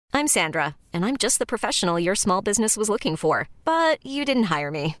I'm Sandra, and I'm just the professional your small business was looking for. But you didn't hire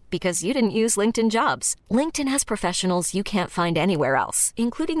me because you didn't use LinkedIn Jobs. LinkedIn has professionals you can't find anywhere else,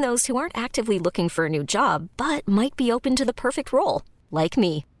 including those who aren't actively looking for a new job, but might be open to the perfect role, like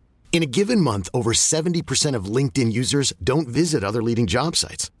me. In a given month, over 70% of LinkedIn users don't visit other leading job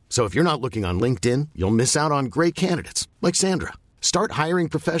sites. So if you're not looking on LinkedIn, you'll miss out on great candidates like Sandra. Start hiring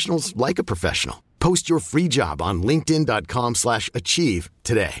professionals like a professional. Post your free job on linkedin.com/achieve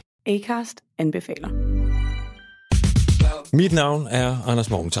today. Acast anbefaler. Mit navn er Anders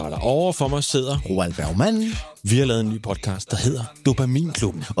Morgenthaler. Over for mig sidder Roald Bergmann. Vi har lavet en ny podcast, der hedder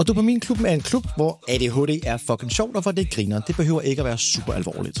Dopaminklubben. Og Dopaminklubben er en klub, hvor ADHD er fucking sjovt, og hvor det griner. Det behøver ikke at være super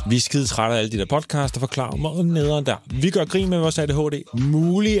alvorligt. Vi er skide trætte af alle de der podcasts, der forklarer mig nederen der. Vi gør grin med vores ADHD.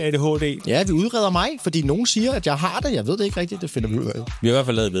 Mulig ADHD. Ja, vi udreder mig, fordi nogen siger, at jeg har det. Jeg ved det ikke rigtigt, det finder vi ud af. Vi har i hvert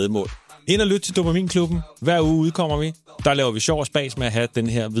fald lavet vedmål. Ind og lyt til Dopaminklubben. Hver uge udkommer vi. Der laver vi sjov og spas med at have den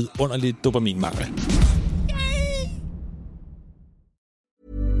her vidunderlige dopaminmangel.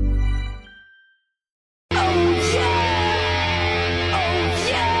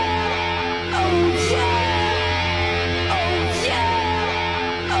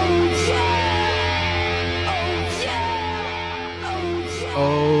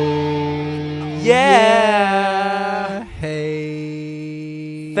 Yeah.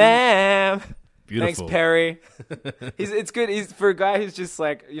 Hey. Bam. Beautiful. Thanks, Perry. It's good. He's for a guy who's just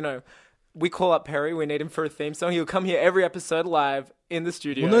like, we call up Perry. We need him for a theme song. He'll come here every episode live in the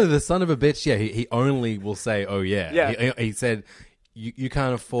studio. Well, no, the son of a bitch, yeah, he only will say, oh, yeah. Yeah. He said, you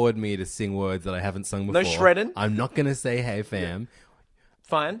can't afford me to sing words that I haven't sung before. No shredding. I'm not going to say, hey, fam. Yeah.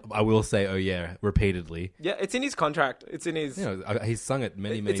 Fine. I will say, oh, yeah, repeatedly. Yeah, it's in his contract. It's in his... he's sung it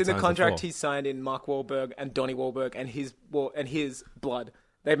many times It's in the contract before. he signed in Mark Wahlberg and Donnie Wahlberg and his blood.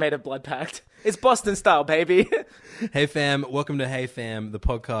 They made a blood pact. It's Boston style, baby. Hey, fam. Welcome to Hey, Fam, the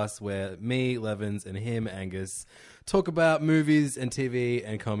podcast where me, Levins, and him, Angus, talk about movies and TV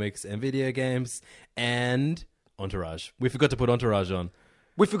and comics and video games and Entourage. We forgot to put Entourage on.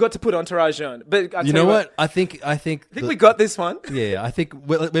 We forgot to put Entourage on. But You know what? I think we got this one. Yeah, I think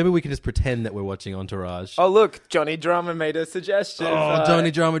maybe we can just pretend that we're watching Entourage. Oh, look. Johnny Drama made a suggestion. Oh, Johnny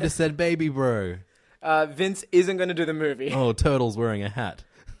Drama just said baby bro. Vince isn't going to do the movie. Oh, Turtle's wearing a hat.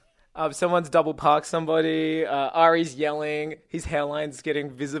 Someone's double parked somebody. Ari's yelling. His hairline's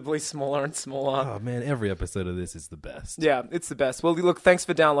getting visibly smaller and smaller. Oh, man, every episode of this is the best. Yeah, it's the best. Well, look, thanks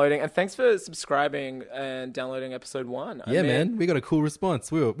for downloading and thanks for subscribing and downloading episode 1. Yeah, man, we got a cool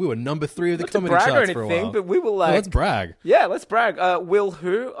response. We were number 3 of the comedy brag charts or for a anything, while. but we were like... Well, let's brag. Yeah, let's brag. Will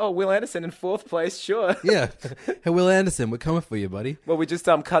who? Oh, Will Anderson in 4th place, sure. Yeah. Hey, Will Anderson, we're coming for you, buddy. Well, we just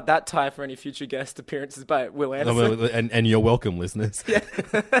cut that tie for any future guest appearances by Will Anderson. And you're welcome, listeners. Yeah.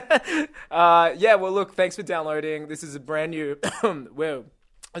 Yeah, well, look, thanks for downloading. This is a brand new,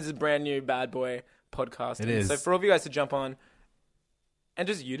 this is a brand new bad boy podcast. It is. So for all of you guys to jump on, and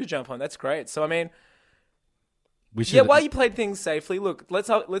just you to jump on, that's great. So, I mean, while you played things safely, look,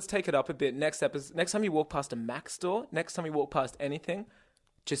 let's take it up a bit. Next time you walk past a Mac store, next time you walk past anything,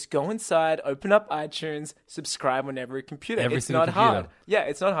 just go inside, open up iTunes, subscribe on every computer. It's not hard. Yeah,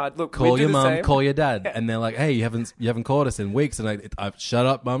 it's not hard. Look, call your mum, same. call your dad, and they're like, "Hey, you haven't called us in weeks." And I shut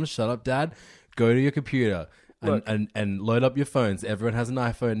up, mum, shut up, dad. Go to your computer and load up your phones. Everyone has an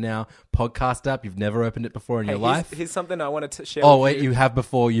iPhone now. Podcast app. You've never opened it before in your life. Here's something I wanted to share. Oh, with wait, you have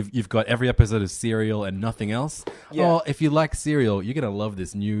before. You've got every episode of Serial and nothing else. Yeah. Oh, if you like Serial, you're gonna love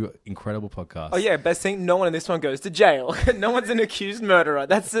this new incredible podcast. Oh yeah, best thing. No one in this one goes to jail. No one's an accused murderer.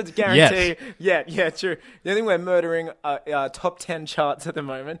 That's a guarantee. Yes. Yeah, true. The only thing we're murdering are top 10 charts at the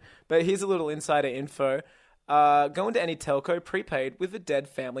moment. But here's a little insider info. Go into any telco prepaid with a dead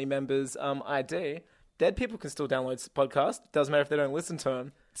family member's ID. Dead people can still download this podcast. Doesn't matter if they don't listen to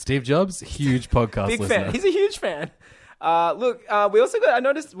him. Steve Jobs, huge podcast Big listener. fan. He's a huge fan. Look, we also got... I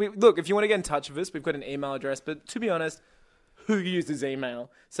noticed... Look, if you want to get in touch with us, we've got an email address. But to be honest, who uses email?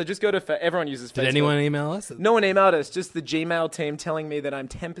 So just go to... Everyone uses Facebook. Did anyone email us? No one emailed us. Just the Gmail team telling me that I'm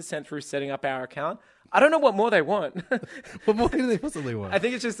 10% through setting up our account. I don't know what more they want. What more do they possibly want? I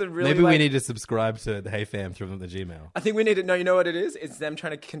think it's just a really... Maybe we need to subscribe to the Hey Fam through the Gmail. I think we need to know. You know what it is? It's them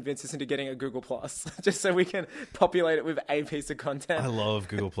trying to convince us into getting a Google Plus, just so we can populate it with a piece of content. I love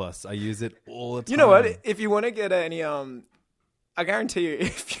Google Plus. I use it all the time. You know what? If you want to get any, I guarantee you,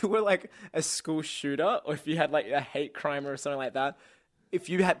 if you were like a school shooter or if you had like a hate crime or something like that, if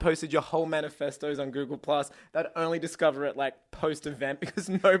you had posted your whole manifestos on Google Plus, they'd only discover it like post-event because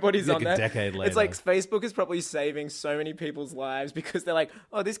nobody's like on a there. decade later. It's like Facebook is probably saving so many people's lives because they're like,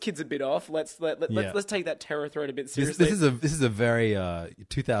 oh, this kid's a bit off. Let's take that terror threat a bit seriously. This is a very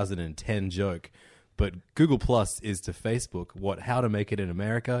 2010 joke. but Google Plus is to Facebook what How to Make It in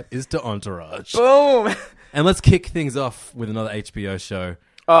America is to Entourage. Boom. And let's kick things off with another HBO show.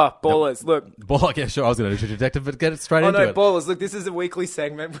 Oh, Ballers. Look. Yeah, sure. I was going to do Detective, but get it straight into it. Ballers. Look, this is a weekly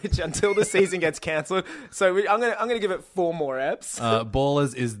segment, which until the season gets cancelled. So I'm gonna give it 4 more eps.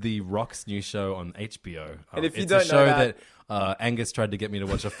 Ballers is the Rock's new show on HBO. And if you it's don't a show know that Angus tried to get me to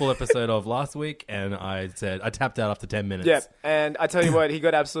watch a full episode of last week, and I tapped out after 10 minutes. Yeah, and I tell you what, he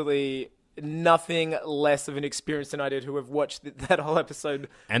got absolutely nothing less of an experience than I did, who have watched that whole episode.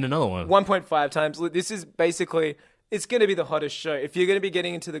 And another one. 1.5 times. Look, this is basically... It's going to be the hottest show. If you're going to be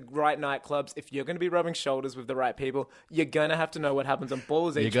getting into the right nightclubs, if you're going to be rubbing shoulders with the right people, you're going to have to know what happens on Ballers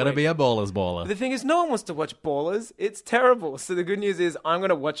each week. You're going to be a Ballers baller. But the thing is, no one wants to watch Ballers. It's terrible. So the good news is I'm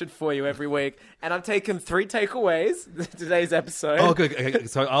going to watch it for you every week. And I've taken 3 takeaways today's episode. Oh, good. Okay,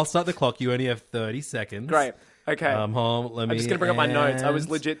 so I'll start the clock. You only have 30 seconds. Great. Okay. I'm just going to bring up my notes. I was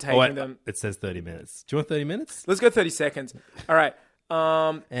legit taking them. It says 30 minutes. Do you want 30 minutes? Let's go 30 seconds. All right.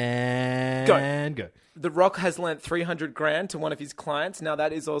 And go. The Rock has lent $300,000 to one of his clients. Now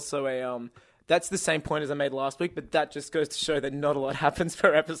that is also that's the same point as I made last week, but that just goes to show that not a lot happens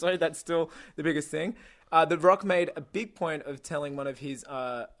per episode. That's still the biggest thing. The Rock made a big point of telling one of his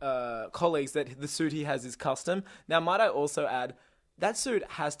colleagues that the suit he has is custom. Now, might I also add, that suit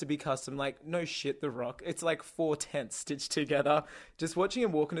has to be custom. Like, no shit, The Rock. It's like 4 tents stitched together. Just watching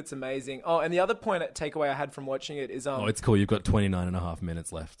him walk, and it's amazing. Oh, and the other takeaway I had from watching it is... it's cool. You've got 29 and a half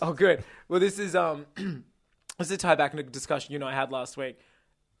minutes left. Oh, good. Well, this is... this is a tie back in a discussion you and I had last week.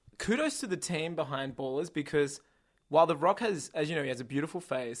 Kudos to the team behind Ballers, because while The Rock has... As you know, he has a beautiful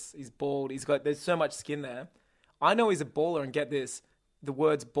face. He's bald. There's so much skin there. I know he's a baller, and get this... The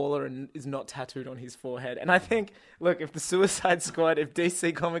words baller is not tattooed on his forehead. And I think, look, if the Suicide Squad, if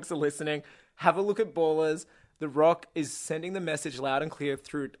DC Comics are listening, have a look at Ballers. The Rock is sending the message loud and clear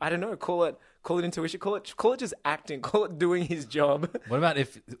through, I don't know, call it intuition, call it just acting, call it doing his job. What about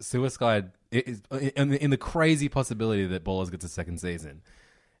if Suicide is in the crazy possibility that Ballers gets a second season?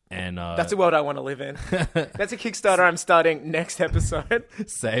 And that's a world I want to live in. That's a Kickstarter I'm starting next episode.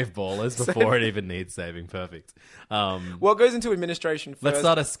 Save Ballers before it even needs saving. Perfect. Well, it goes into administration first. Let's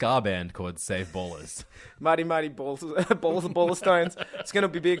start a ska band called Save Ballers. Mighty Baller Stones. It's going to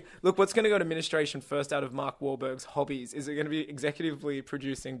be big. Look, what's going to go to administration first out of Mark Wahlberg's hobbies? Is it going to be executively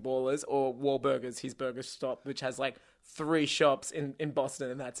producing Ballers or Wahlburgers, his burger stop, which has like 3 shops in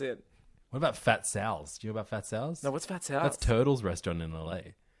Boston, and that's it? What about Fat Sal's? Do you know about Fat Sal's? No, what's Fat Sal's? That's Turtle's restaurant in LA.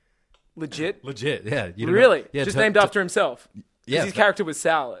 Legit, yeah. Really? Yeah, just named after himself. Yeah, his character was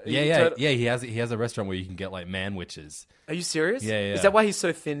Sal. Yeah. He has a restaurant where you can get like manwitches. Are you serious? Yeah. Is that why he's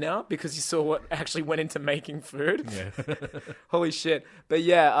so thin now? Because he saw what actually went into making food. Yeah. Holy shit! But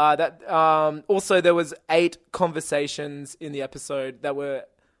yeah, that also there was 8 conversations in the episode that were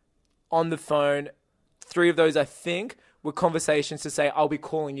on the phone. 3 of those, I think, were conversations to say, I'll be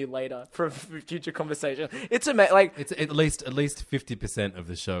calling you later for a future conversation. It's amazing. Like, it's at least 50% of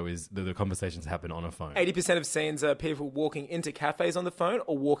the show is the conversations happen on a phone. 80% of scenes are people walking into cafes on the phone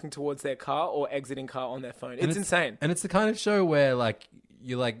or walking towards their car or exiting car on their phone. It's insane. And it's the kind of show where like,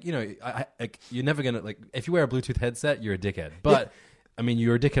 you're like, you know, you're never going to, like, if you wear a Bluetooth headset, you're a dickhead. But... I mean,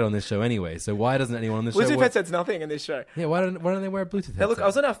 you're a dickhead on this show anyway, so why doesn't anyone on this show... Bluetooth headset's nothing in this show. Yeah, why don't they wear a Bluetooth headset? Now, look, I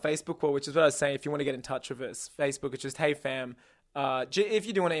was on our Facebook wall, which is what I was saying. If you want to get in touch with us, Facebook, it's just, hey, fam. If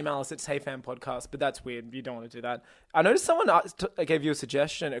you do want to email us, it's heyfampodcast, but that's weird. You don't want to do that. I noticed someone gave you a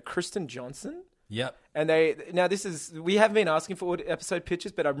suggestion, a Kristen Johnson. Yep. And we haven't been asking for episode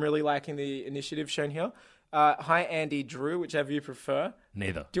pitches, but I'm really liking the initiative shown here. Hi, Andy, Drew, whichever you prefer.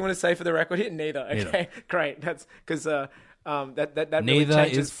 Neither. Do you want to say for the record here? Neither. Okay, great. That's because... that neither really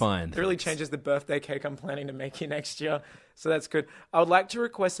changes, is fine. It really changes the birthday cake I'm planning to make you next year. So that's good. I would like to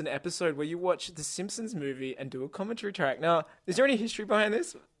request an episode where you watch the Simpsons movie and do a commentary track. Now, is there any history behind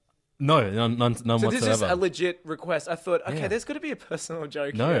this? No, none whatsoever. So this is a legit request. I thought, okay, there's got to be a personal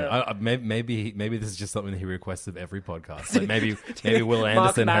joke here. No, maybe this is just something that he requests of every podcast. Like maybe Will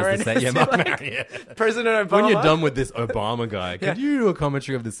Anderson has to say, yeah, Mark Maron, yeah. President Obama. When you're done with this Obama guy, could you do a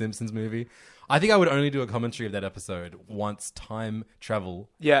commentary of the Simpsons movie? I think I would only do a commentary of that episode once time travel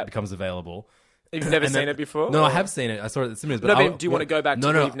becomes available. You've never seen it before? No, I have seen it. I saw it at the cinemas. But do you want to go back to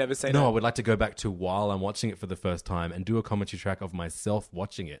when you've never seen it? No, I would like to go back to while I'm watching it for the first time and do a commentary track of myself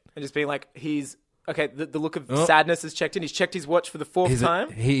watching it. And just being like, the look of sadness has checked in. He's checked his watch for the 4th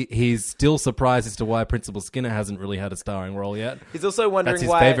time. He's still surprised as to why Principal Skinner hasn't really had a starring role yet. He's also wondering That's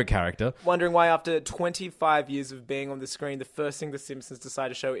his favourite character. Wondering why after 25 years of being on the screen, the first thing The Simpsons decide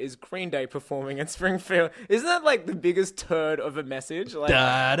to show is Green Day performing in Springfield. Isn't that like the biggest turd of a message? Like,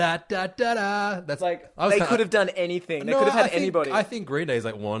 da da da da da. That's like they could have done anything. They could have had anybody. I think Green Day is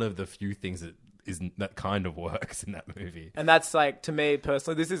like one of the few things that that kind of works in that movie. And that's like, to me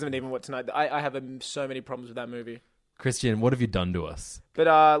personally, this isn't even what tonight. I have so many problems with that movie. Christian, what have you done to us?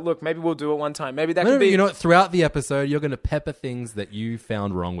 But look, maybe we'll do it one time. Maybe that could be. You know what? Throughout the episode, you're going to pepper things that you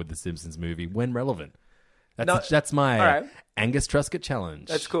found wrong with the Simpsons movie when relevant. That's my Angus Truscott challenge.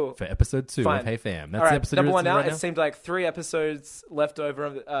 That's cool. For episode 2 of Hey Fam. That's the episode number one now. It seemed like 3 episodes left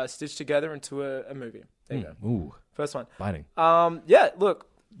over, stitched together into a movie. There you go. Ooh. First one. Biting. Yeah, look.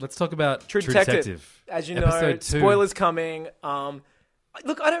 Let's talk about True Detective. As you know, episode 2. Spoilers coming.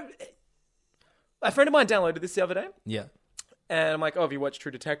 Look, a friend of mine downloaded this the other day. Yeah. And I'm like, oh, have you watched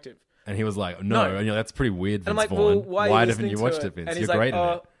True Detective? And he was like, no. And that's pretty weird, Vince I'm like, Vaughn. well, why haven't you watched it, Vince? And You're he's great in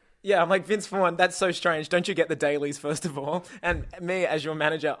it. Yeah, I'm like, Vince Vaughn, that's so strange. Don't you get the dailies, first of all? And me, as your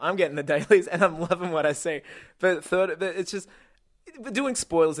manager, I'm getting the dailies, and I'm loving what I see. But it's just, we're doing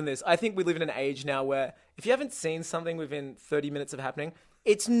spoilers in this. I think we live in an age now where if you haven't seen something within 30 minutes of happening,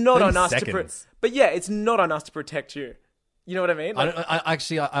 it's not on us but yeah, it's not on us to protect you. You know what I mean? Like,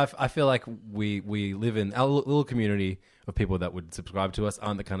 I feel like we live in our little community of people that would subscribe to us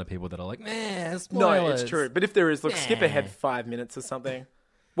aren't the kind of people that are like, nah, spoilers. No, it's true. But if there is, look, skip ahead 5 minutes or something.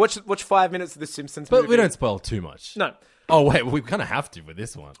 Watch 5 minutes of The Simpsons movie. But we don't spoil too much. No. Oh, wait, we kind of have to with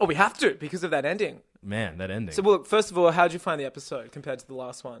this one. Oh, we have to because of that ending. Man, that ending. So, well, look, first of all, how did you find the episode compared to the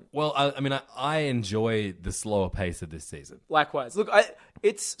last one? Well, I enjoy the slower pace of this season. Likewise. Look,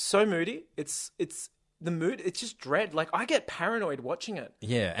 it's so moody. It's the mood. It's just dread. Like, I get paranoid watching it.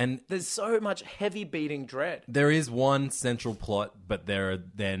 Yeah, and there's so much heavy beating dread. There is one central plot, but there are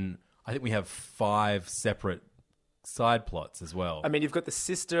then, I think we have 5 separate side plots as well. I mean, you've got the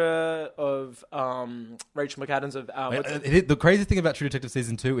sister of Rachel McAdams of... the crazy thing about True Detective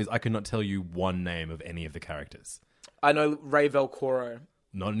Season 2 is I could not tell you one name of any of the characters. I know Ray Velcoro.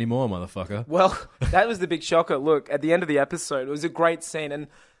 Not anymore, motherfucker. Well, that was the big shocker. Look, at the end of the episode, it was a great scene, and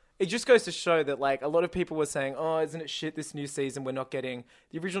it just goes to show that, like, a lot of people were saying, oh, isn't it shit this new season we're not getting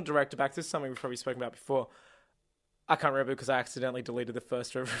the original director back. This is something we've probably spoken about before. I can't remember because I accidentally deleted the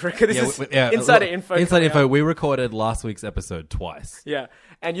first record. This is Insider Info. Insider Info. We recorded last week's episode twice. Yeah.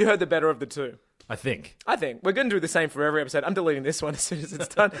 And you heard the better of the two. I think. We're going to do the same for every episode. I'm deleting this one as soon as it's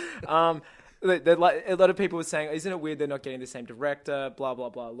done. A lot of people were saying, isn't it weird they're not getting the same director, blah, blah,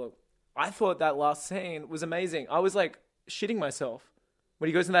 blah. Look, I thought that last scene was amazing. I was like shitting myself when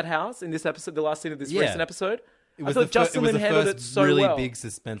he goes in that house in this episode, the last scene of this recent episode. I thought Justin Lin handled it so really well. Big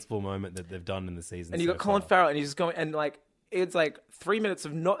suspenseful moment that they've done in the season. And you got Colin Farrell, and he's just going, and like it's like 3 minutes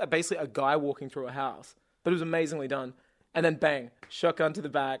of not basically a guy walking through a house, but it was amazingly done. And then bang, shotgun to the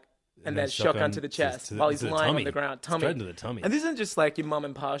back, and then shotgun to the chest while he's lying on the ground, tummy. Straight into the tummy. And this isn't just like your mum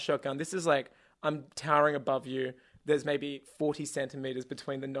and pa shotgun. This is like I'm towering above you. There's maybe 40 centimeters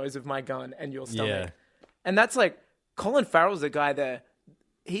between the nose of my gun and your stomach. Yeah. And that's like Colin Farrell's the guy there.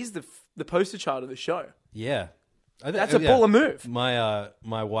 He's the poster child of the show. Yeah. That's a baller move.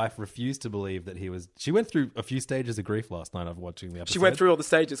 My wife refused to believe that he was... She went through a few stages of grief last night after watching the episode. She went through all the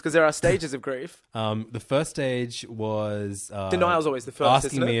stages because there are stages of grief. The first stage was... Denial's always the first,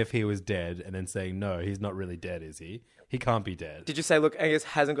 asking me if he was dead and then saying, no, he's not really dead, is he? He can't be dead. Did you say, look, Angus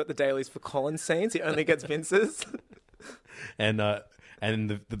hasn't got the dailies for Colin's scenes. He only gets Vince's? And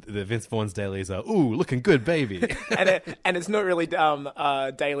the Vince Vaughn's dailies are, ooh, looking good, baby. and it's not really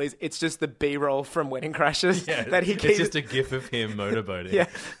dailies. It's just the B-roll from Wedding Crashers that he keeps. It's just a gif of him motorboating. Yeah.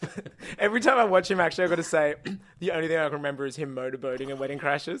 Every time I watch him, actually, I've got to say, the only thing I can remember is him motorboating in Wedding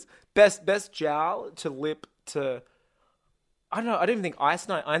Crashers. Best jowl to lip to... I don't know. I don't even think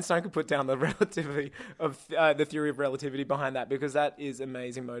Einstein could put down the relativity of the theory of relativity behind that, because that is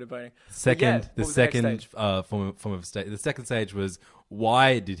amazing motorboating. The second form of stage. The second stage was,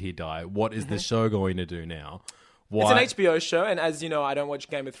 why did he die? What is the show going to do now? Why? It's an HBO show, and as you know, I don't watch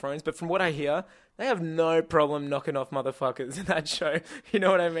Game of Thrones, but from what I hear, they have no problem knocking off motherfuckers in that show. You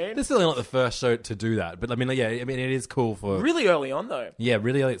know what I mean? They're certainly not the first show to do that, but I mean, it is cool for... Really early on, though. Yeah,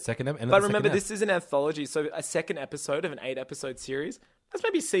 really early, second episode. But remember, this is an anthology, so a second episode of an 8-episode series, that's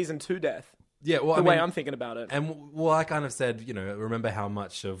maybe season 2 death. Yeah, well, the way I'm thinking about it. And, well, I kind of said, remember how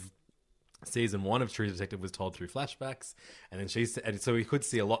much of season 1 of True Detective was told through flashbacks, and then so we could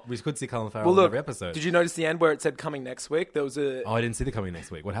see a lot. We could see Colin Farrell in every episode. Did you notice the end where it said coming next week? There was I didn't see the coming next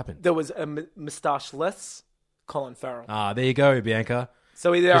week. What happened? There was a moustache-less Colin Farrell. There you go, Bianca.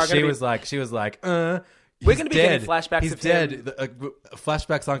 So either she was like, we're going to be getting flashbacks. He's dead.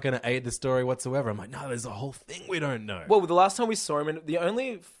 Flashbacks aren't going to aid the story whatsoever. I'm like, no, there's a whole thing we don't know. Well, the last time we saw him, the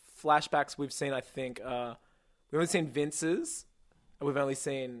only flashbacks we've seen, I think, we've only seen Vince's, and we've only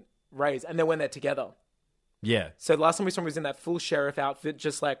seen Ray's, and then when they're together. Yeah. So the last time we saw him was in that full sheriff outfit,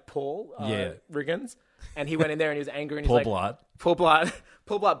 just like Paul Riggins, and he went in there and he was angry and he's Paul like... Paul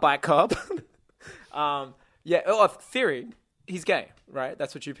Blart bike cop. Yeah. Oh, theory. He's gay, right?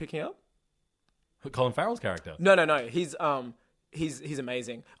 That's what you're picking up? Colin Farrell's character. No. He's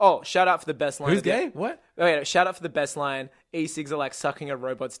amazing. Oh, shout out for the best line. Who's gay? What? Oh, yeah, shout out for the best line. E-cigs are like sucking a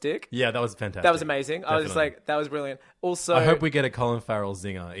robot's dick. Yeah, that was fantastic. That was amazing. Definitely. I was just like, that was brilliant. Also, I hope we get a Colin Farrell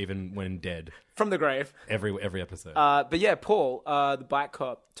zinger even when dead. From the grave. Every episode. But yeah, Paul, the black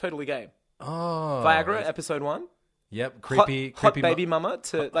cop, totally gay. Oh. Viagra, episode 1. Yep, creepy hot baby mama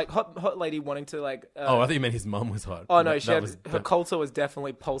to like hot lady wanting to like. Oh, I thought you meant his mum was hot. Oh no, her coulter was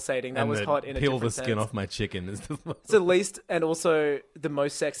definitely pulsating. That was hot in a peel different the skin sense. off my chicken. It's the least and also the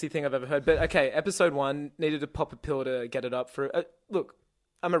most sexy thing I've ever heard. But okay, episode 1 needed to pop a pill to get it up for. Look,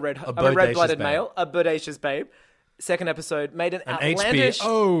 I'm a red-blooded male, a bodacious babe. Second episode made an outlandish.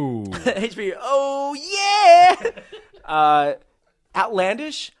 HBO. HBO. Oh yeah.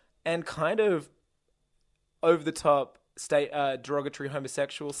 Outlandish and kind of over the top derogatory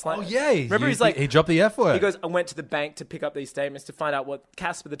homosexual slang. Oh yeah. Remember he dropped the F word. He goes, I went to the bank to pick up these statements to find out what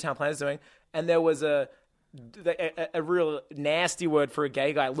Casper the Town Planner is doing, and there was a real nasty word for a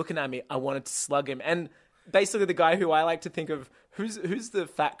gay guy looking at me. I wanted to slug him, and basically the guy who I like to think of who's the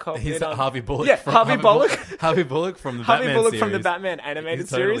fat cop. He's Harvey Bullock. Yeah, Harvey Bullock. Harvey Bullock from the Harvey Batman Bullock series. from the Batman animated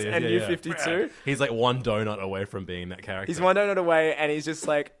series and New 52. He's like one donut away from being that character. He's one donut away, and he's just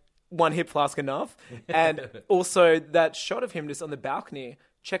like one hip flask enough. And also that shot of him just on the balcony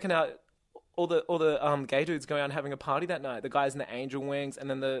checking out all the gay dudes going out and having a party that night. The guys in the angel wings and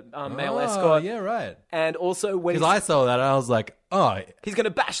then the male escort. Yeah, right. And also when because I saw that, I was like, oh, he's gonna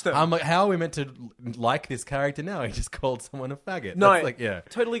bash them. I'm like, how are we meant to like this character now? He just called someone a faggot. No, that's like, yeah,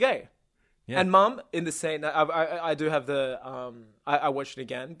 totally gay. Yeah. And mum in the scene, I do have the I watched it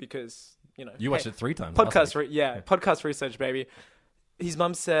again because you watched it 3 times. Podcast research, baby. His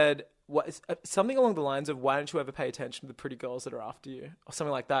mum said something along the lines of, why don't you ever pay attention to the pretty girls that are after you? Or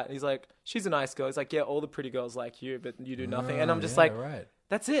something like that. And he's like, she's a nice girl. He's like, yeah, all the pretty girls like you, but you do nothing. And I'm just right.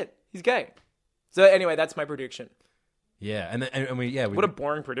 That's it. He's gay. So anyway, that's my prediction. Yeah. And we what a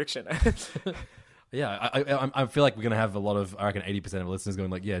boring prediction. Yeah, I feel like we're going to have a lot of, I reckon 80% of listeners going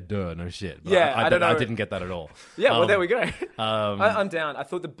like, yeah, duh, no shit. But yeah, I don't know. I didn't get that at all. Yeah, well, there we go. I'm down. I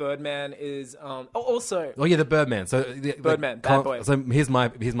thought the Birdman is, also. Oh, yeah, the Birdman. So Birdman, bad boy. So here's my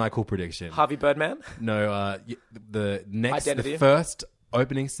cool prediction. Harvey Birdman? No, the first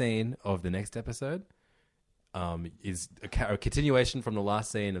opening scene of the next episode is a continuation from the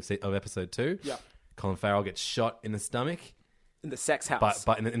last scene of episode 2. Yeah. Colin Farrell gets shot in the stomach. In the sex house.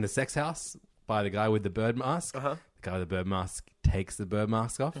 In the sex house. By the guy with the bird mask. Uh-huh. The guy with the bird mask takes the bird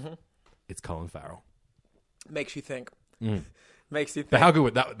mask off. Mm-hmm. It's Colin Farrell. Makes you think. Makes you think. But how good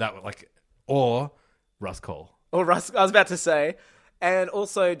would that or Russ Cole? Or Russ, I was about to say. And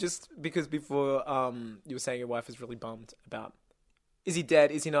also, just because before you were saying your wife is really bummed about, is he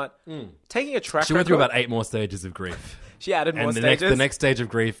dead, is he not? Taking a track record. She went through about 8 more stages of grief. She added more stages. The next stage of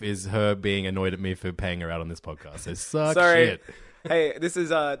grief is her being annoyed at me for paying her out on this podcast. So suck Sorry. shit. Hey, this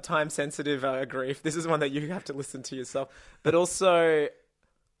is time-sensitive grief. This is one that you have to listen to yourself. But also,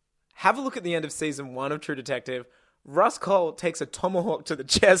 have a look at the end of season 1 of True Detective. Russ Cole takes a tomahawk to the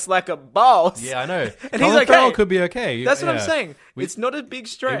chest like a boss. Yeah, I know. And Colin he's okay. Farrell could be okay. That's what I'm saying. It's not a big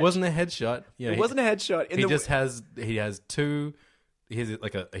stretch. It wasn't a headshot. Yeah, it wasn't a headshot. He has two. He has a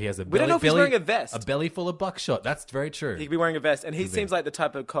belly. We don't know if he's wearing a vest. A belly full of buckshot. That's very true. He could be wearing a vest, and he seems like the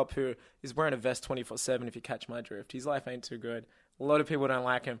type of cop who is wearing a vest 24/7. If you catch my drift, his life ain't too good. A lot of people don't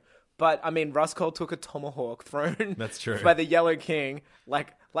like him. But, I mean, Russ Cole took a tomahawk thrown That's true. by the Yellow King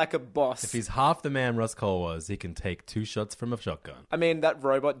like a boss. If he's half the man Russ Cole was, he can take 2 shots from a shotgun. I mean, that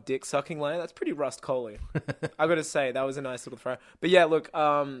robot dick sucking line, that's pretty Russ Cole-y. I got to say, that was a nice little throw. But yeah, look,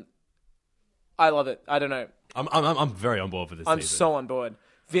 I love it. I don't know. I'm very on board for this I'm season. so on board.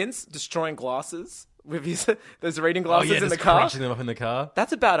 Vince destroying glasses with those reading glasses in the car. Crunching them up in the car.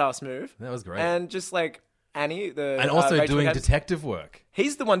 That's a badass move. That was great. And just like Annie, and also doing detective work.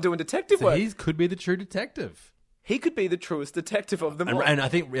 He's the one doing detective work. He could be the true detective. He could be the truest detective of them all. And I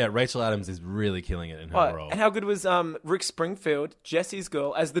think Rachel Adams is really killing it in her role. And how good was Rick Springfield, Jesse's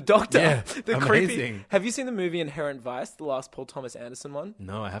girl, as the doctor? Yeah, the amazing. Creepy. Have you seen the movie Inherent Vice, the last Paul Thomas Anderson one?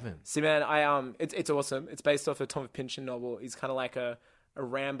 No, I haven't. See, man, it's awesome. It's based off a Tom Pynchon novel. He's kind of like a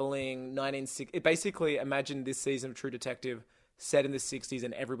rambling 1960s. Basically, imagine this season of True Detective set in the 60s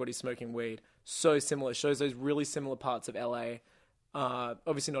and everybody's smoking weed. So similar. Shows those really similar parts of LA.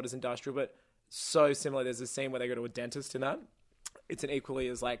 Obviously not as industrial, but so similar. There's a scene where they go to a dentist in that. It's an equally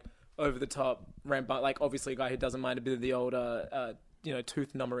as like over the top rampant, like obviously a guy who doesn't mind a bit of the old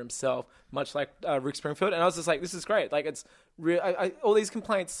tooth number himself, much like Rick Springfield. And I was just like, this is great. Like it's real. All these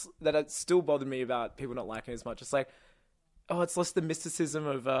complaints that still bothered me about people not liking it as much. It's like, it's less the mysticism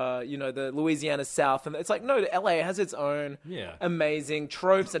of, the Louisiana South. And it's like, no, LA has its own amazing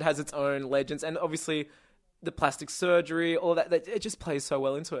tropes. It has its own legends. And obviously the plastic surgery, all that, it just plays so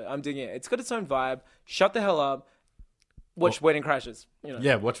well into it. I'm digging it. It's got its own vibe. Shut the hell up. Watch Wedding Crashers.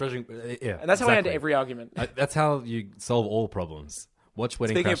 Yeah, watch Wedding. Yeah, and that's how I end every argument. That's how you solve all problems. Watch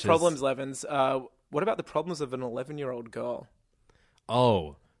Wedding Crashers. Speaking of problems, Levins, what about the problems of an 11-year-old girl?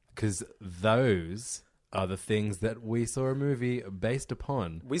 Oh, because those are the things that we saw a movie based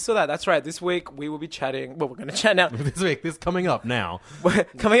upon. We saw that. That's right. This week we will be chatting. Well, we're going to chat now. This coming up now.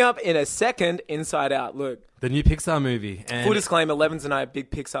 Coming up in a second, Inside Out. Look. The new Pixar movie. And full disclaimer, Levins and I are big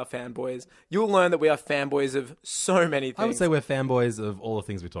Pixar fanboys. You'll learn that we are fanboys of so many things. I would say we're fanboys of all the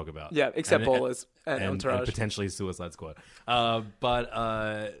things we talk about. Yeah, except Ballers and Entourage. And potentially Suicide Squad.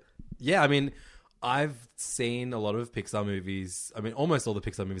 Yeah, I mean, I've seen a lot of Pixar movies. I mean, almost all the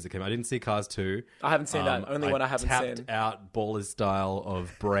Pixar movies that came out. I didn't see Cars 2. I haven't seen that. Only one I haven't seen. Tapped out Ballers style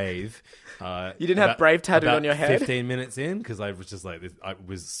of Brave. You didn't have Brave tattooed on your head? 15 minutes in, because I was just like, I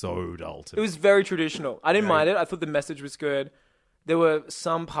was so dull to me. It was very traditional. I didn't mind it. I thought the message was good. There were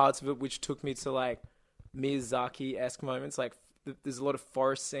some parts of it which took me to like Miyazaki-esque moments. Like there's a lot of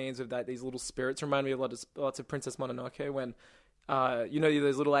forest scenes of that. These little spirits remind me of lots of Princess Mononoke when,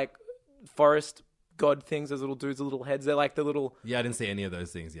 those little like forest god things, those little dudes with little heads. They're like the little... Yeah, I didn't see any of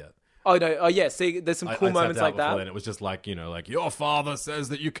those things yet. Oh, no. Oh, yeah. See, there's some cool moments like that. Then it was just like, like, your father says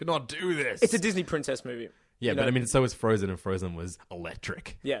that you cannot do this. It's a Disney princess movie. Yeah, but I mean, so was Frozen, and Frozen was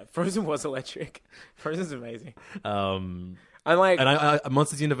electric. Yeah, Frozen was electric. Frozen's amazing. I'm like... And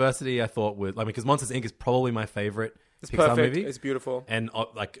Monsters University, I thought would... I mean, because Monsters, Inc. is probably my favorite Pixar perfect. movie. It's beautiful. And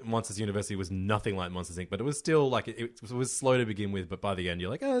Monsters University was nothing like Monsters Inc., but it was still like it was slow to begin with, but by the end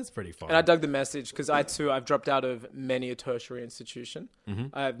you're like, oh, it's pretty fun. And I dug the message because I've dropped out of many a tertiary institution. Mm-hmm.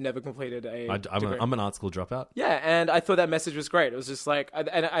 I've never completed a degree. I'm an art school dropout. Yeah, and I thought that message was great. It was just like,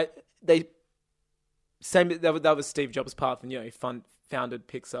 that was Steve Jobs' path, and he founded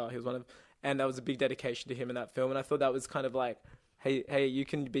Pixar. He was and that was a big dedication to him in that film. And I thought that was kind of like, Hey, you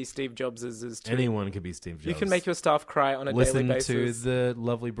can be Steve Jobs as too. Anyone can be Steve Jobs. You can make your staff cry on a daily basis. Listen to the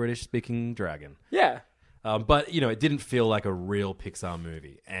lovely British-speaking dragon. Yeah. But, it didn't feel like a real Pixar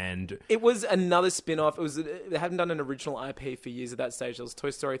movie. And it was another spin-off. They hadn't done an original IP for years at that stage. There was Toy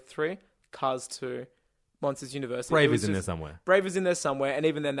Story 3, Cars 2, Monsters University. Brave is in there somewhere. Brave is in there somewhere. And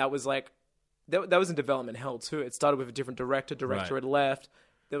even then, that was like... That was in development hell, too. It started with a different director. Director had left.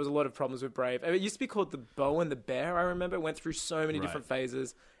 There was a lot of problems with Brave. It used to be called The Bow and the Bear, I remember. It went through so many different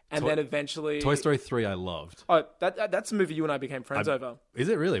phases. And then eventually... Toy Story 3 I loved. Oh, that's a movie you and I became friends over. Is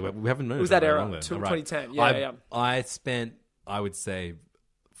it really? We haven't known it was that era, 2010. Yeah. I spent, I would say,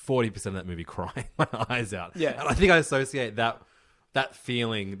 40% of that movie crying my eyes out. Yeah. And I think I associate that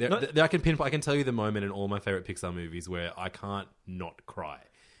feeling... I can tell you the moment in all my favorite Pixar movies where I can't not cry.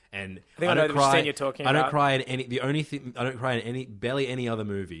 And I think I know the scene you're talking about. I don't cry in any barely any other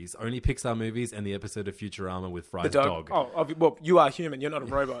movies. Only Pixar movies and the episode of Futurama with Fry's dog. Oh, well, you are human. You're not a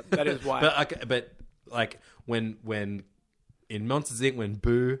robot. That is why. but like when in Monsters Inc. when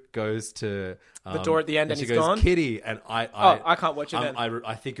Boo goes to the door at the end and she he's goes, gone. Kitty, and I can't watch it. Then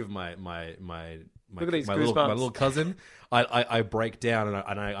I think of my Look at these my goosebumps. little cousin. I break down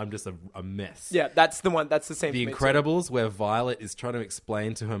and I'm just a mess. Yeah, that's the one. That's the same. The Incredibles, where Violet is trying to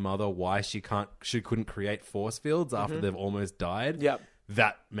explain to her mother why she couldn't create force fields after they've almost died. Yep.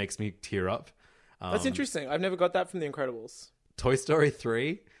 That makes me tear up. That's interesting. I've never got that from The Incredibles. Toy Story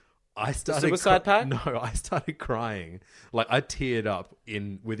 3 I started Suicide Pact? No, I started crying. Like I teared up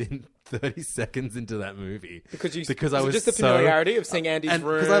within 30 seconds into that movie because I was just the familiarity of seeing Andy's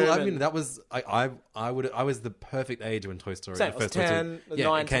room. Because I mean that was I was the perfect age when Toy Story. Same, first 10,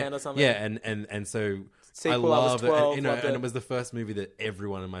 9, 10 or something. Yeah, and so sequel, I loved 12, it. And it was the first movie that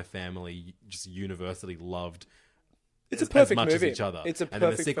everyone in my family just universally loved. It's a perfect as much movie. As each other. It's a perfect And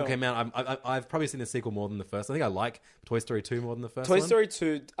then the sequel film. came out. I've probably seen the sequel more than the first. I think I like Toy Story 2 more than the first Toy one. Story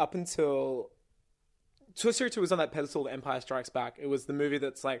 2 up until... Toy Story 2 was on that pedestal of Empire Strikes Back. It was the movie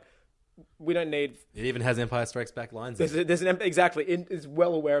that's like, we don't need... It even has Empire Strikes Back lines. Exactly. It is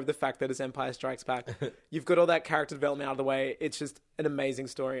well aware of the fact that it's Empire Strikes Back. You've got all that character development out of the way. It's just an amazing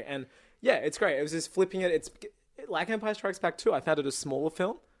story. And yeah, it's great. It was just flipping it. It's like Empire Strikes Back 2. I found it a smaller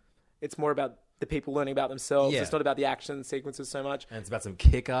film. It's more about the people learning about themselves. Yeah. It's not about the action sequences so much. And it's about some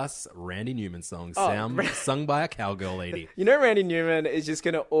kick-ass Randy Newman songs sung by a cowgirl lady. You know, Randy Newman is just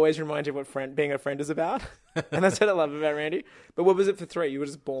going to always remind you what being a friend is about. And that's what I love about Randy. But what was it for 3? You were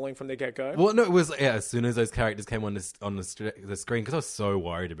just bawling from the get-go? Well, no, it was as soon as those characters came on the screen, because I was so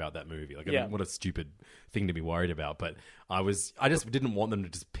worried about that movie. Like, I mean, what a stupid thing to be worried about. But I just didn't want them to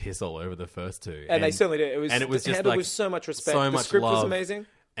just piss all over the first two. And they certainly did. It was just handled like with so much respect. so The much script was love. amazing.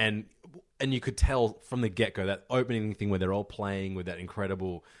 And you could tell from the get-go, that opening thing where they're all playing with that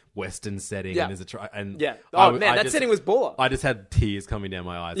incredible Western setting. Yeah. And there's Yeah. Oh, man, that setting was baller. I just had tears coming down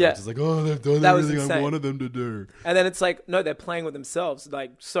my eyes. Yeah. I was just like, oh, they've done That was everything I insane. wanted them to do. And then it's like, no, they're playing with themselves.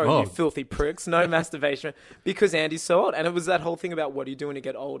 Like, sorry, Oh. you filthy pricks. No masturbation. Because Andy's so old. And it was that whole thing about what are you doing to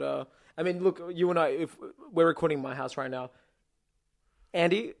get older? I mean, look, you and I, if we're recording in my house right now.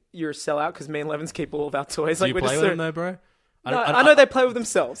 Andy, you're a sellout because me and Levins keep all of our toys. Do Like, you we're play just with so- them though, bro? No, I know they play with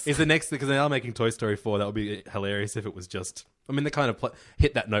themselves. Is the next, because they are making Toy Story 4, that would be hilarious if it was just, I mean, they kind of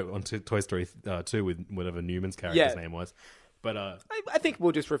hit that note onto Toy Story 2 with whatever Newman's character's name was. But I think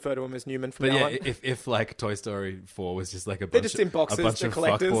we'll just refer to him as Newman from but now yeah, on. if like Toy Story 4 was just like a They're bunch just in boxes, a bunch they're of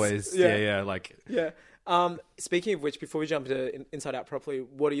collectors. fuckboys. Yeah. Yeah, like Yeah. Speaking of which, before we jump into Inside Out properly,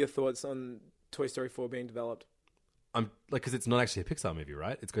 what are your thoughts on Toy Story 4 being developed? I'm like, because it's not actually a Pixar movie,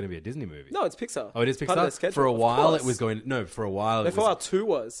 right? It's going to be a Disney movie. No, it's Pixar. Oh, it is Part of their Pixar. schedule. For a Of while, course. it was going. No, for a while, it Fallout was. 2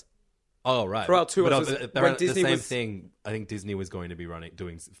 was. Oh, right. Fallout 2 But was they're when at Disney the same was- thing. I think Disney was going to be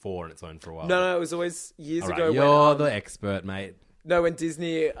doing 4 on its own for a while. No, it was always years All right, ago. you're when, the expert, mate. No, when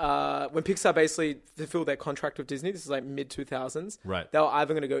Disney, when Pixar basically fulfilled their contract with Disney, this is like mid-2000s. Right. They were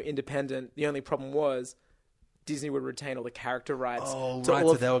either going to go independent. The only problem was Disney would retain all the character rights. Oh, to right. all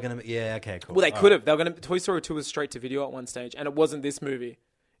So of- they were going to. Yeah. Okay. Cool. Well, they All could right. have. They were going to. Toy Story 2 was straight to video at one stage, and it wasn't this movie.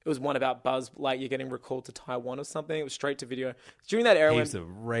 It was one about Buzz Lightyear getting recalled to Taiwan or something. It was straight to video. During that era, Heaps when of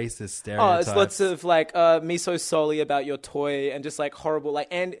racist oh, stereotypes. it's lots of like me so solely about your toy and just like horrible like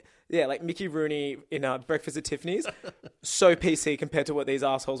and yeah, like Mickey Rooney in Breakfast at Tiffany's, so PC compared to what these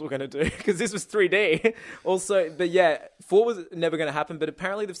assholes were going to do because this was 3D. Also, but yeah, 4 was never going to happen. But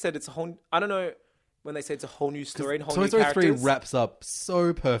apparently they've said it's a whole. I don't know when they say it's a whole new story and whole Toy new Story 3 characters. wraps up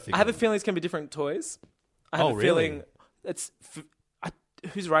so perfectly. I have a feeling it's going to be different toys. I have Oh, a really? feeling it's.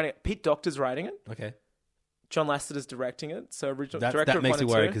 Who's writing it? Pete Docter's writing it. Okay. John Lasseter's directing it. So original director That of makes 1 me and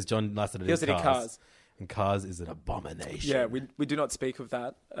worried 2. because John Lasseter He also did did Cars. Cars. And Cars is an abomination. Yeah, we do not speak of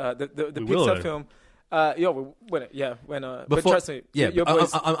that. The We will, Pixar though. film. But Before, trust me, yeah, your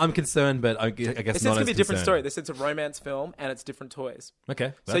boys. I'm concerned, but I guess It not says it's going to as be a different concerned. story. This it's a romance film and it's different toys.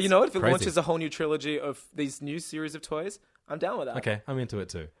 Okay. So you know what? If it crazy. launches a whole new trilogy of these new series of toys, I'm down with that. Okay, I'm into it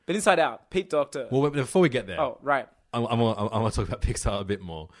too. But Inside Out, Pete Docter. Well, before we get there, oh, right. I want to talk about Pixar a bit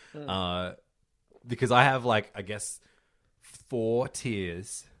more, because I have like I guess 4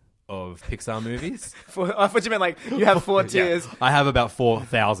 tiers of Pixar movies. I thought you meant like you have 4 tiers. Yeah, I have about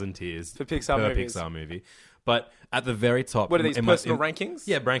 4,000 tiers For Pixar per movies. Pixar movie. But at the very top, What are these, in personal rankings?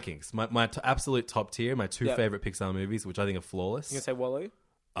 Yeah, rankings. My absolute top tier, my 2 Yep. favorite Pixar movies, which I think are flawless. You gonna say Wall-E?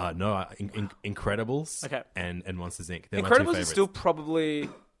 No, Incredibles. Okay. and Monsters Inc. They're my 2 Incredibles favorites. is still probably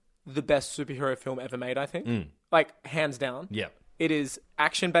the best superhero film ever made. I think, like hands down. Yeah. It is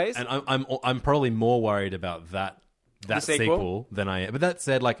action based. And I'm probably more worried about that sequel? sequel than I am. But that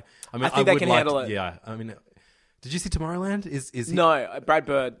said, like I mean, I think they would can like handle to- it. Yeah, I mean, did you see Tomorrowland? Is he, No, Brad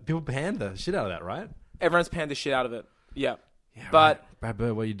Bird. people panned the shit out of that, right? Everyone's panned the shit out of it. Yeah. Yeah, But right. Brad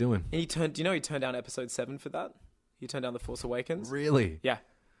Bird, what are you doing? he turned. Do you know he turned down episode 7 for that? He turned down The Force Awakens. Really? Yeah.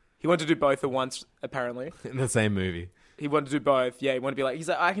 He wanted to do both at once. Apparently, In the same movie he wanted to do both. Yeah, he wanted to be like, he's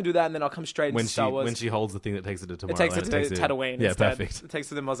like, I can do that, and then I'll come straight when into Star Wars. when she holds the thing that takes it to Tomorrowland. It takes it to Tatooine. Yeah, instead. perfect. It takes it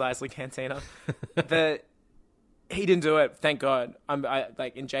to the Mos Eisley Cantina. But he didn't do it. Thank God. I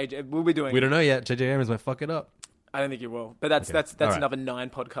like in JJ. We'll be doing. We don't know yet. J.J. Abrams might fuck it up. I don't think he will. But that's All right. another 9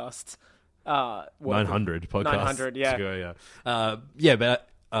 podcasts. 900 podcasts. 900, yeah. to go, yeah. Yeah, but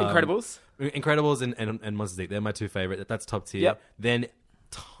Incredibles. Incredibles and Monsters Inc. They're my 2 favorite. That's top tier. Yep. Then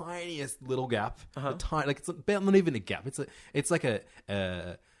tiniest little gap, like it's about not even a gap. It's like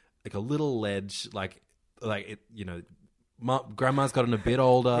a little ledge, like it, you know. Grandma's gotten a bit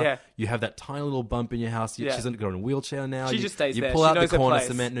older. Yeah. You have that tiny little bump in your house. Yeah. She's got in a wheelchair now. She you, just stays you there. pull She out the knows her corner place.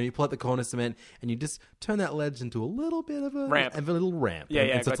 cement. No, you pull out the corner cement, and you just turn that ledge into a little bit of a Ramp. of a little ramp. Yeah, And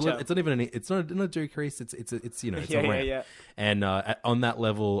yeah, so gotcha. it's not even it's not a dew crease. It's you know it's Yeah, a yeah, ramp. yeah. And on that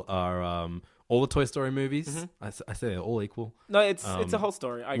level are all the Toy Story movies. I say they're all equal. No, it's a whole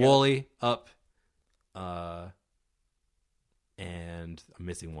story. I get it. Wall-E, Up, and I'm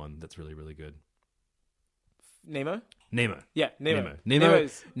missing one that's really, really good. Nemo. Nemo. Yeah, Nemo. Nemo.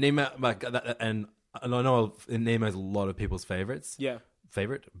 is- Like, and I know Nemo is a lot of people's favorite, Yeah.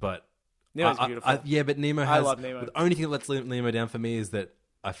 but Nemo's beautiful. Yeah, but Nemo has... I love Nemo. The only thing that lets Nemo down for me is that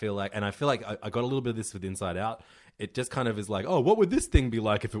I feel like I got a little bit of this with Inside Out. It just kind of is like, oh, what would this thing be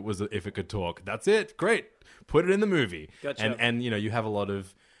like if it could talk? That's it. Great. Put it in the movie. Gotcha. And you have a lot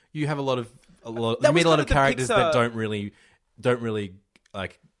of you meet a lot of the characters that Pixar- don't really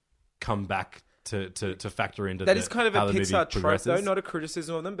like come back to factor into That is kind of a how the movie Pixar trope, progresses. though, not a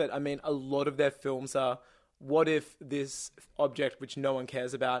criticism of them, but I mean, a lot of their films are, what if this object, which no one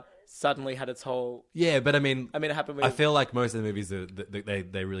cares about, suddenly had its whole... Yeah, but I mean, it happened with... I feel like most of the movies,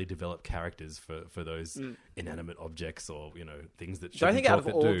 they really develop characters for those inanimate objects or, things that So I think shouldn't out talk of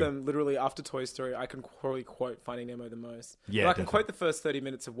that all do. of them, literally after Toy Story, I can probably quote Finding Nemo the most. Yeah, But I can definitely. quote the first 30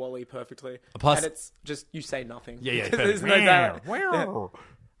 minutes of WALL-E perfectly. Plus- and it's just, you say nothing. Yeah, Because there's no dialogue.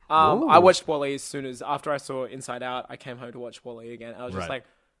 I watched WALL-E as soon as, after I saw Inside Out, I came home to watch WALL-E again. I was just Right.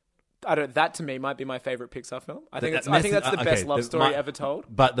 like, that to me might be my favorite Pixar film. I think that's the okay, best love the- story ever told.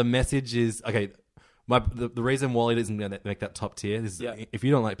 But the message is okay. The reason WALL-E doesn't make that top tier. This is, Yeah. If you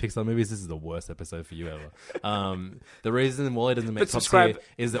don't like Pixar movies, this is the worst episode for you ever. The reason WALL-E doesn't make But top subscribe. tier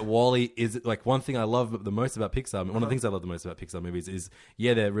is that WALL-E is like one thing I love the most about Pixar. One of the things I love the most about Pixar movies is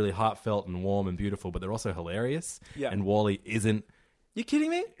they're really heartfelt and warm and beautiful, but they're also hilarious. Yeah. And WALL-E isn't. You kidding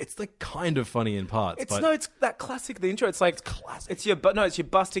me? It's like kind of funny in parts. It's but it's that classic. The intro. It's like classic. It's your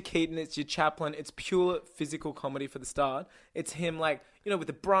Buster Keaton. It's your Chaplin. It's pure physical comedy for the start. It's him like with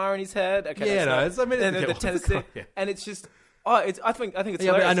the bra in his head. Okay, Yeah, that's no, not- it's- I mean, and then okay, the tennis what's it stick, called? and it's just I think it's yeah, but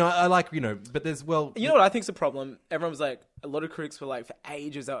hilarious. I know I like but there's You know what I think's a problem? Everyone was like, a lot of critics were like, for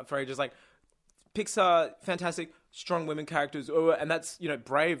ages, like, Pixar, fantastic, strong women characters, and that's,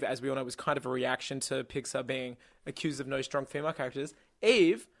 Brave, as we all know, was kind of a reaction to Pixar being accused of no strong female characters.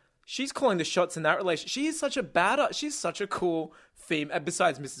 Eve, she's calling the shots in that relationship. She is such a badass. She's such a cool female.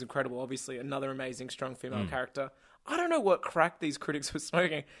 Besides Mrs. Incredible, obviously, another amazing, strong female character. I don't know what crack these critics were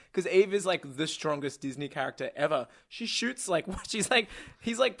smoking, because Eve is like the strongest Disney character ever. She shoots like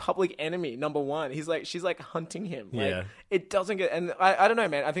he's like public enemy number one. She's like hunting him. Like, Yeah. it doesn't get, and I don't know,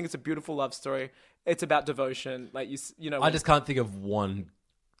 man. I think it's a beautiful love story. It's about devotion. Like I just can't think of one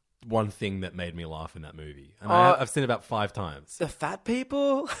thing that made me laugh in that movie, and I've seen it about 5 times. the fat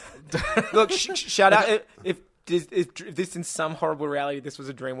people. Look, shout out if this in some horrible reality this was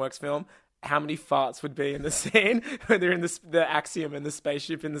a DreamWorks film. How many farts would be in the scene when they're in the Axiom and the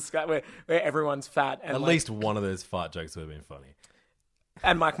spaceship in the sky where everyone's fat? And At least one of those fart jokes would have been funny.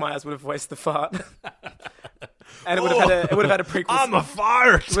 and Mike Myers would have voiced the fart, and it would have had a prequel. I'm a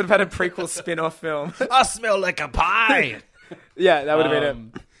fart. It would have had a prequel spin-off film. I smell like a pie. Yeah, that would have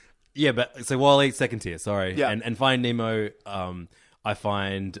been it. Yeah, but so WALL-E second tier. Sorry, Yeah. and Find Nemo. I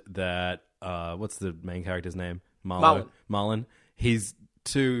find that what's the main character's name? Marlin. He's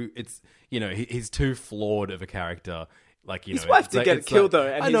too. It's he's too flawed of a character. Like His wife did get killed though,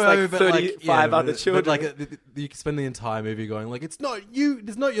 and he's like 35 other children. But like you can spend the entire movie going like, it's not you.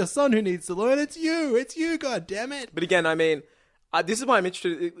 It's not your son who needs to learn. It's you. It's you. God damn it. But again, I mean, this is why I'm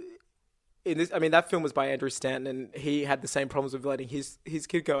interested in this. I mean, that film was by Andrew Stanton, and he had the same problems with letting his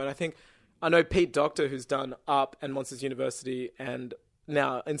kid go. And I know Pete Docter, who's done Up and Monsters University, and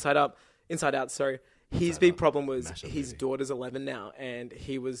now Inside Out. Sorry, his big problem was his daughter's 11 now, and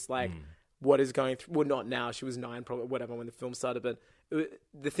he was like, "What is going through?" Well, not now. She was 9, probably whatever when the film started. But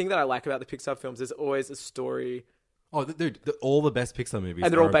the thing that I like about the Pixar films is always a story. Oh, dude, all the best Pixar movies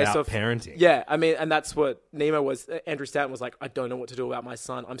And they're are all based about off parenting. Yeah, I mean, and that's what Nemo was. Andrew Stanton was like, I don't know what to do about my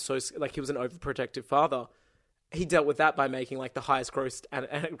son. I'm so like, he was an overprotective father. He dealt with that by making like the highest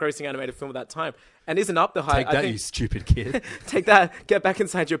grossing animated film of that time, and isn't Up the high? Take that, you stupid kid. Take that. Get back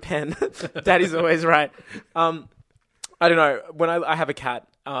inside your pen. Daddy's always right. I don't know. When I have a cat,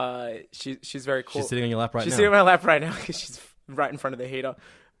 she's very cool. She's sitting on your lap right now. She's sitting on my lap right now because she's right in front of the heater.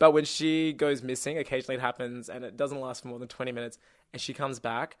 But when she goes missing, occasionally it happens, and it doesn't last for more than 20 minutes, and she comes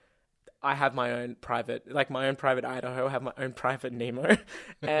back, I have my own private Idaho, I have my own private Nemo.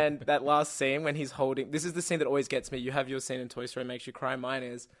 And that last scene when he's holding... This is the scene that always gets me. You have your scene in Toy Story makes you cry. Mine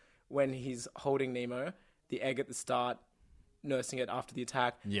is when he's holding Nemo, the egg at the start, nursing it after the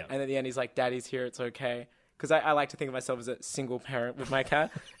attack. Yeah. And at the end, he's like, Daddy's here, it's okay. Because I like to think of myself as a single parent with my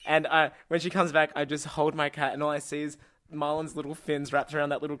cat. And when she comes back, I just hold my cat, and all I see is Marlin's little fins wrapped around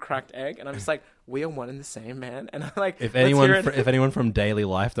that little cracked egg, and I'm just like, we are one and the same, man. And I'm like, if anyone from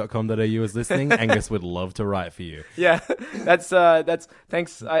dailylife.com.au is listening, Angus would love to write for you. Yeah, that's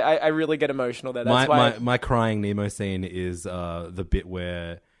thanks. I really get emotional there. That's why my crying Nemo scene is the bit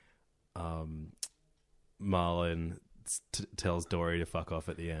where Marlin tells Dory to fuck off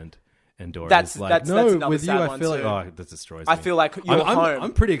at the end. And Dory's that's like, no, another with you, sad I one feel too. like, oh, that destroys me. I feel like you're home.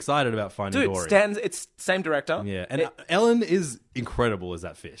 I'm pretty excited about Finding Dude, Dory. it's same director. Yeah, and Ellen is incredible as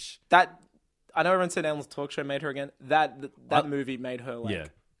that fish. That I know everyone said Ellen's talk show made her again. That movie made her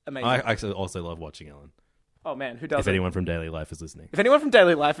amazing. I actually also love watching Ellen. Oh man, who doesn't? If anyone from Daily Life is listening. If anyone from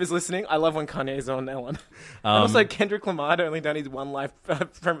Daily Life is listening, I love when Kanye's on Ellen. And also, Kendrick Lamar had only done his one live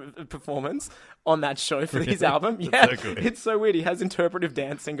performance on that show for his album. Yeah, so good. It's so weird. He has interpretive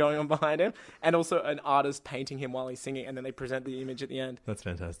dancing going on behind him, and also an artist painting him while he's singing, and then they present the image at the end. That's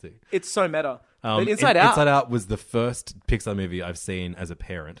fantastic. It's so meta. But Inside Out. Inside Out was the first Pixar movie I've seen as a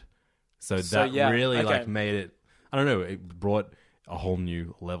parent. So that really like made it. I don't know. It brought a whole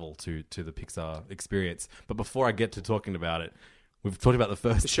new level to the Pixar experience. But before I get to talking about it, we've talked about the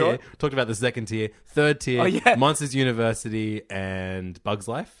first tier, talked about the second tier, third tier, Monsters University and Bugs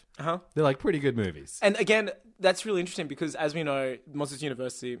Life. Uh-huh. They're like pretty good movies. And again, that's really interesting because as we know, Monsters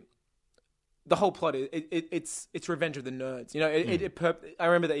University, the whole plot it's Revenge of the Nerds. You know, I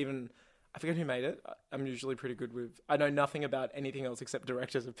remember that even. I forget who made it. I'm usually pretty good with... I know nothing about anything else except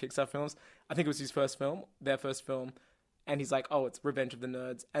directors of Pixar films. I think it was his first film, their first film. And he's like, oh, it's Revenge of the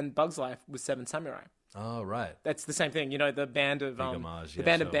Nerds. And Bugs Life was Seven Samurai. Oh, right. That's the same thing. You know, the band of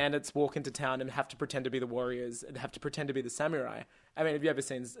of bandits walk into town and have to pretend to be the warriors and have to pretend to be the samurai. I mean, have you ever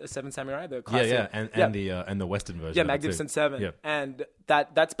seen Seven Samurai? The classic? And the Western version. Yeah, Magnificent Seven. Yeah. And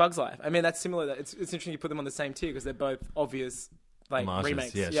that's Bugs Life. I mean, that's similar. It's interesting you put them on the same tier because they're both obvious... like Marches,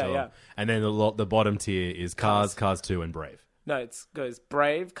 remakes. Yeah. And then the bottom tier is Cars 2, and Brave. No, it goes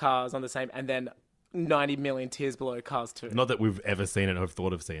Brave, Cars on the same, and then 90 million tiers below Cars 2. Not that we've ever seen it or have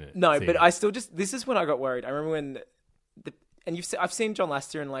thought of seeing it. No, but I still this is when I got worried. I remember when I've seen John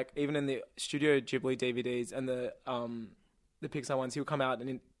Lasseter and like even in the Studio Ghibli DVDs and the Pixar ones, he'll come out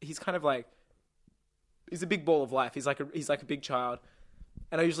and he's kind of like, he's a big ball of life. He's like a big child.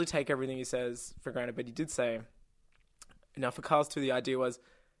 And I usually take everything he says for granted, but he did say, now, for Cars 2, the idea was,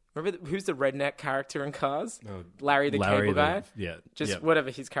 remember who's the redneck character in Cars? Oh, Larry the cable guy? Yeah.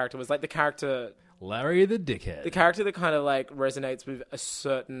 Whatever his character was. Like the character... Larry the dickhead. The character that kind of like resonates with a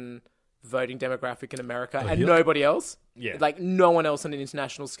certain voting demographic in America and nobody else. Yeah. Like no one else on an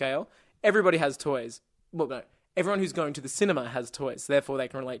international scale. Everybody has toys. Well, no. Everyone who's going to the cinema has toys. Therefore, they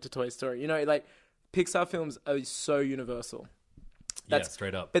can relate to Toy Story. You know, like Pixar films are so universal.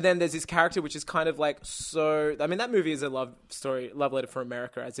 Straight up. But then there's this character which is kind of like so... I mean, that movie is a love letter for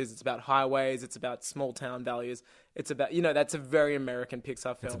America, as is. It's about highways. It's about small town values. It's about... You know, that's a very American Pixar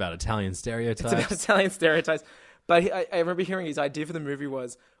film. It's about Italian stereotypes. But I remember hearing his idea for the movie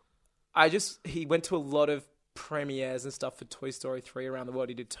was... He went to a lot of premieres and stuff for Toy Story 3 around the world.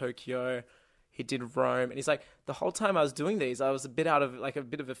 He did Tokyo. He did Rome. And he's like, the whole time I was doing these, I was a bit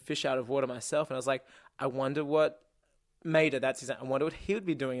of a fish out of water myself. And I was like, I wonder what... Mater, that's his name. I wonder what he would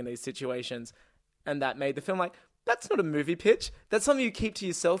be doing in these situations. And that made the film like, that's not a movie pitch. That's something you keep to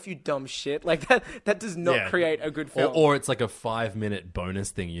yourself, you dumb shit. Like that does not create a good film. Or it's like a 5-minute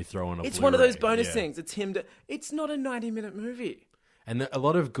bonus thing you throw on a It's Blu-ray. one of those bonus things. It's it's not a 90-minute movie. And a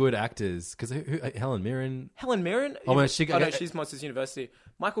lot of good actors, because Helen Mirren? Oh, man, she's Monsters University.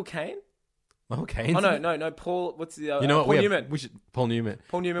 Michael Caine? Michael Caine? Oh, no. Paul, what's the... you know what? Paul Newman. Paul Newman.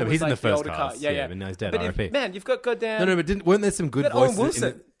 Paul Newman was he's like in the first older cast. Yeah. But now he's dead, but R.I.P. Man, you've got goddamn... No, but weren't there some good Owen voices...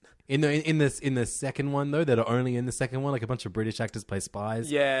 Wilson. In the second one, though, that are only in the second one, like a bunch of British actors play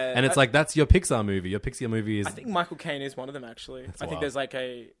spies. Yeah. And it's like, that's your Pixar movie. Your Pixar movie is... I think Michael Caine is one of them, actually. I think there's like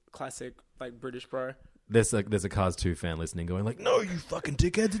a classic, like, British bro. There's a Cars 2 fan listening going like, no, you fucking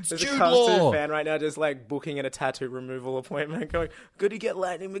dickheads, it's There's Jude a Cars Law. 2 fan right now just like booking in a tattoo removal appointment going, good to get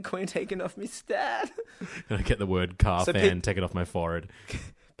Lightning McQueen taken off me stat. And I get the word car So fan taken off my forehead.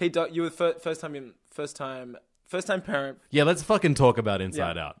 Pete, you were first time parent. Yeah, let's fucking talk about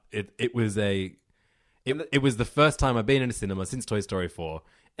Inside Out. It was the first time I've been in a cinema since Toy Story 4.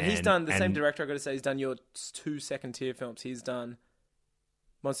 And he's done the same director, I got to say, he's done your 2 second tier films. He's done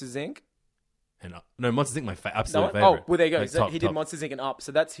Monsters, Inc. And no, Monsters Inc. My absolute favorite. Oh, well, there you go. Like, he did Monsters Inc. and Up,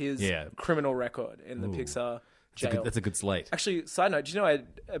 so that's his Yeah. criminal record in the Pixar jail. That's a good slate. Actually, side note, do you know I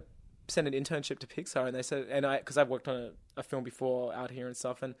sent an internship to Pixar and they said, because I've worked on a film before out here and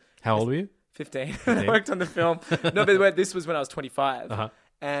stuff. And how old were you? 15. I worked on the film. No, but this was when I was 25. Uh-huh.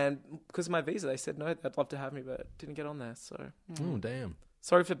 And because of my visa, they said, no, they'd love to have me, but didn't get on there. So, Oh, damn.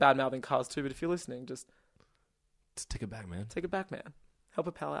 Sorry for bad-mouthing Cars 2, but if you're listening, just take it back, man. Take it back, man. Help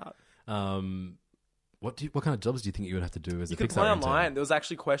a pal out. What kind of jobs do you think you would have to do as a Pixar intern? You could apply online. There was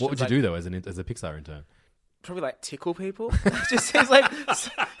actually questions. What would you do, though, as a Pixar intern? Probably, like, tickle people. It just seems like...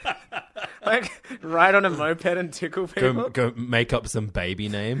 Like, ride on a moped and tickle people. Go make up some baby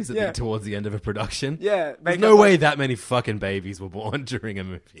names towards the end of a production. Yeah. There's no way that many fucking babies were born during a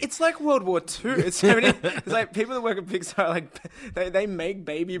movie. It's like World War II. It's like people that work at Pixar, like, they make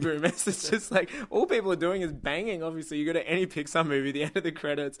baby boomers. It's just like, all people are doing is banging, obviously. You go to any Pixar movie, the end of the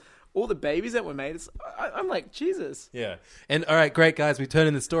credits, all the babies that were made. I'm like, Jesus. Yeah. And all right, great guys, we turn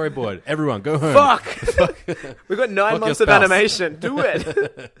in the storyboard. Everyone, go home. Fuck. We've got 9 months of spouse. animation. Do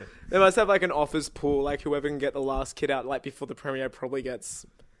it. They must have like an office pool. Like whoever can get the last kid out like before the premiere probably gets,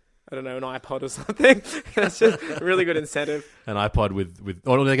 I don't know, an iPod or something. That's just a really good incentive. An iPod with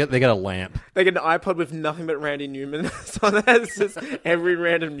oh, they get a lamp. They get an iPod with nothing but Randy Newman on that. It's just every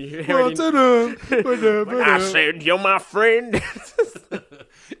random I said, you're my friend.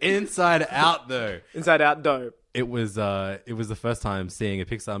 Inside Out, though. Inside Out, dope. It was the first time seeing a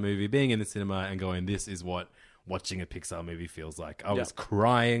Pixar movie, being in the cinema and going, this is what watching a Pixar movie feels like. I was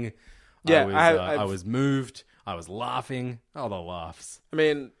crying. Yeah, I was moved. I was laughing. Oh, the laughs. I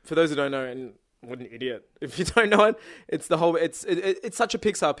mean, for those who don't know, and what an idiot if you don't know it, it's the whole. It's such a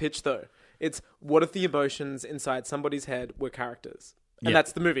Pixar pitch though. It's what if the emotions inside somebody's head were characters, and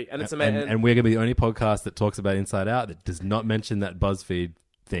that's the movie, and it's amazing. And we're gonna be the only podcast that talks about Inside Out that does not mention that BuzzFeed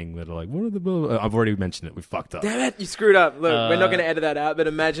thing that are like, what are the? I've already mentioned it. We fucked up. Damn it, you screwed up. Look, we're not gonna edit that out. But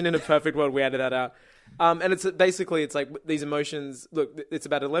imagine in a perfect world we edit that out. And it's basically it's like these emotions. Look, it's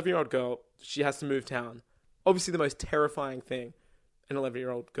about an 11-year-old girl. She has to move town. Obviously, the most terrifying thing an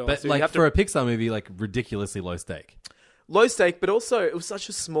 11-year-old girl. But so like for a Pixar movie, like ridiculously low stake. Low stake, but also it was such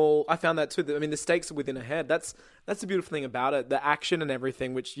a small. I found that too. I mean, the stakes are within a head. That's the beautiful thing about it. The action and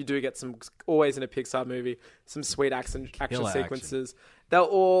everything, which you do get some always in a Pixar movie, some sweet action sequences. They're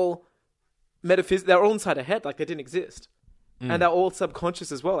all metaphysical. They're all inside her head, like they didn't exist, and they're all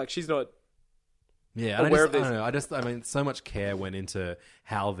subconscious as well. Like she's not. Yeah, aware of this. I don't know. I mean, so much care went into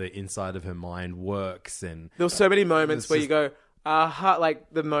how the inside of her mind works, and there were so many moments where you go, like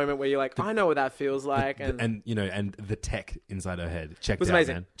the moment where you're like, I know what that feels like, and you know, and the tech inside her head checked out,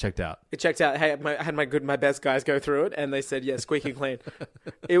 amazing. Man. Checked out. It checked out. Hey, I had my best guys go through it, and they said, yeah, squeaky clean.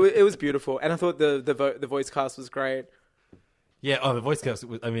 It was beautiful, and I thought the voice cast was great. Yeah, the voice cast.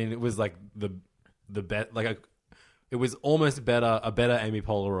 I mean, it was like the best. Like it was almost a better Amy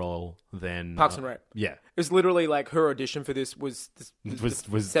Poehler role than Parks and Rec. Yeah, it was literally like her audition for this was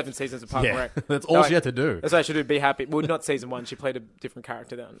 7 seasons of Parks and Rec. That's all she had to do. That's what I should do. Be happy. Well, not season 1. She played a different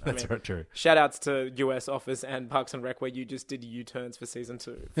character then. That's right, true. Shout outs to US Office and Parks and Rec where you just did U-turns for season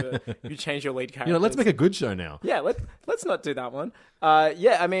 2. You changed your lead character. You know, let's make a good show now. Yeah, let's not do that one.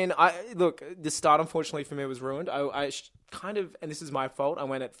 Yeah, I mean, look, the start unfortunately for me was ruined. I kind of, and this is my fault. I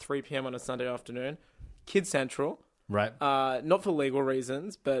went at 3 p.m. on a Sunday afternoon. Kids Central. Right. Not for legal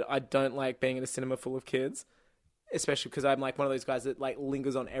reasons, but I don't like being in a cinema full of kids, especially because I'm like one of those guys that like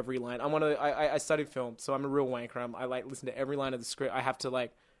lingers on every line. I studied film, so I'm a real wanker. I like listen to every line of the script. I have to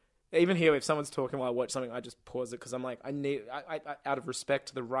like, even here, if someone's talking while I watch something, I just pause it because I'm like, I out of respect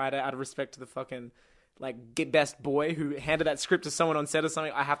to the writer, out of respect to the fucking like best boy who handed that script to someone on set or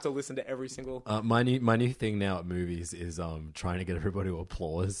something, I have to listen to every single. My new thing now at movies is trying to get everybody to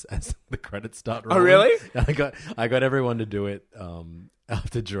applause as the credits start rolling. Oh really? I got everyone to do it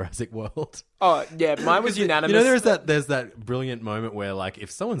after Jurassic World. Oh yeah, mine was unanimous. You know, there's that brilliant moment where like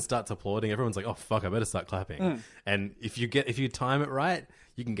if someone starts applauding, everyone's like, oh fuck, I better start clapping. And if you time it right,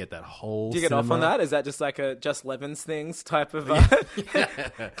 you can get that whole. Do you get off on that? Is that just like a Just Levens things type of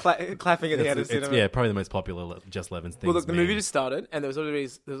clapping at the end of cinema? Yeah, probably the most popular Just Levens things. Well, look, the movie just started, and there was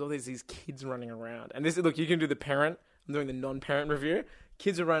all these kids running around. And look, you can do the parent. I'm doing the non-parent review.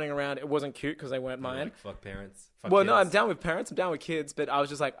 Kids are running around. It wasn't cute because they weren't mine. Like, fuck parents. Fuck well, kids. No, I'm down with parents. I'm down with kids. But I was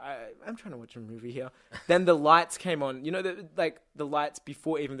just like, I'm trying to watch a movie here. Then the lights came on. You know, the lights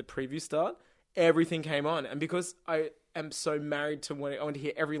before even the preview start. Everything came on, and because I am so married to I want to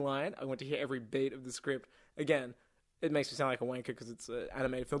hear every line. I want to hear every beat of the script. Again, it makes me sound like a wanker because it's an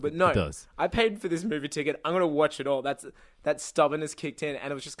animated film, but no, it does. I paid for this movie ticket. I'm going to watch it all. That stubbornness kicked in,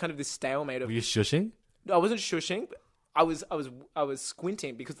 and it was just kind of this stalemate of. Were you shushing? No, I wasn't shushing. But I was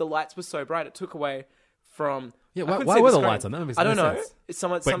squinting because the lights were so bright. It took away from. Yeah, why were the lights on? That makes I don't know.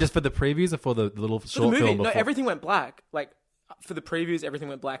 Sense. Wait, just for the previews or for the little short film? Before? No, everything went black. Like for the previews, everything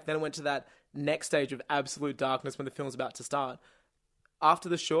went black. Then it went to that next stage of absolute darkness when the film's about to start. After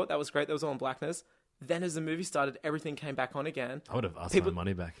the short, that was great. That was all in blackness. Then as the movie started, everything came back on again. I would have asked my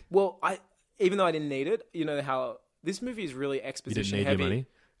money back. Well, even though I didn't need it, you know how this movie is really exposition heavy. You didn't need your money?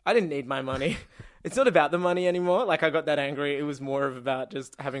 I didn't need my money. It's not about the money anymore. Like I got that angry. It was more of about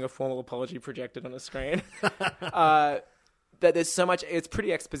just having a formal apology projected on a screen. That there's so much. It's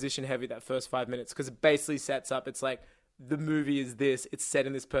pretty exposition heavy that first 5 minutes because it basically sets up. It's like. The movie is this. It's set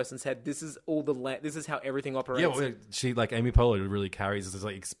in this person's head. This is all this is how everything operates. Yeah, well, she like Amy Poehler really carries this,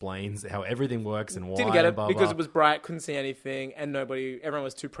 like explains how everything works and why. Didn't get it blah, because blah. It was bright, couldn't see anything, and everyone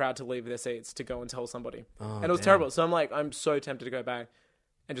was too proud to leave their seats to go and tell somebody. And it was terrible. So I'm so tempted to go back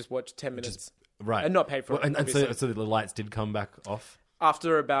and just watch 10 minutes, right, and not pay for it. And so the lights did come back off.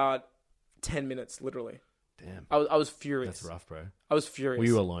 After about 10 minutes, literally. Damn. I was furious. That's rough, bro. I was furious. Were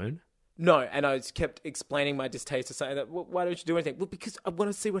you alone? No, and I just kept explaining my distaste to saying that, well, why don't you do anything? Well, because I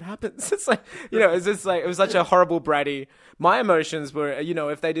want to see what happens. It's like, it's just like, it was such a horrible bratty. My emotions were,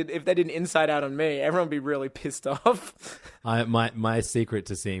 if they did an Inside Out on me, everyone would be really pissed off. My secret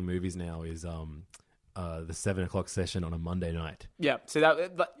to seeing movies now is the 7 o'clock session on a Monday night. Yeah, so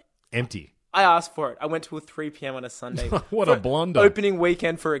that Empty. I asked for it. I went to a 3 p.m. on a Sunday. What a blunder. Opening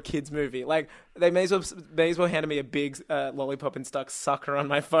weekend for a kids movie. Like, they may as well hand me a big lollipop and stuck sucker on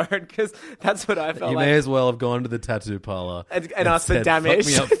my phone, because that's what I felt You like. may as well have gone to the tattoo parlor and asked for said, damage.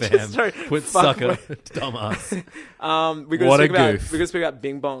 Fuck me up, fam. Put sucker. Me. Dumbass. What a goof. We're going to speak about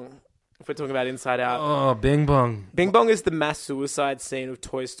Bing Bong. If we're talking about Inside Out. Oh, Bing Bong. Bing Bong is the mass suicide scene of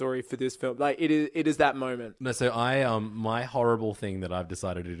Toy Story for this film. Like, it is that moment. No, so my horrible thing that I've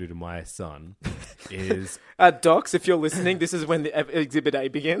decided to do to my son is... Docs, if you're listening, this is when the Exhibit A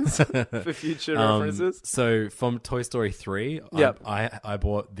begins for future references. So from Toy Story 3, Yep. I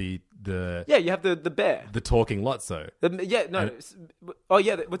bought the you have the bear. the talking Lotso.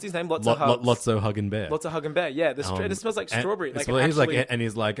 What's his name? Lots of hugs. Lotso Huggin' Bear. Lots of hugging bear. Yeah, it smells like strawberry. He's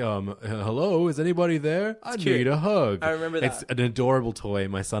like, hello, is anybody there? I cute. need a hug. I remember that. It's an adorable toy.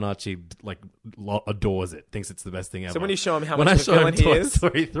 My son Archie adores it. Thinks it's the best thing ever. So when you show him how when much I of a show him villain he Toy is,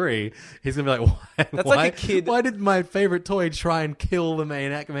 Story 3, he's gonna be like, why? That's like a kid. Why did my favorite toy try and kill the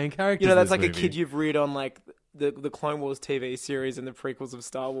main character? that's like a kid you've read on like the Clone Wars TV series and the prequels of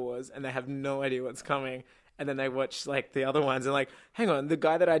Star Wars, and they have no idea what's coming. And then they watch like the other ones and like, hang on, the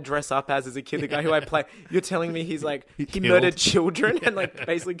guy that I dress up as a kid, the guy who I play, you're telling me he's like, he murdered children and like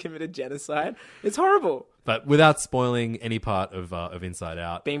basically committed genocide? It's horrible. But without spoiling any part of Inside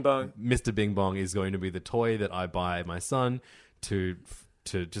Out, Bing Bong. Mr. Bing Bong is going to be the toy that I buy my son to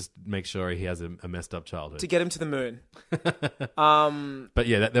just make sure he has a messed up childhood. To get him to the moon. But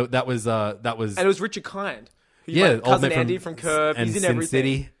yeah, that was And it was Richard Kind. Old Cousin mate Andy from Curb. and He's in Sin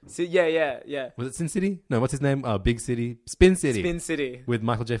everything. City. Yeah. Was it Sin City? No, what's his name? Big City. Spin City. Spin City. With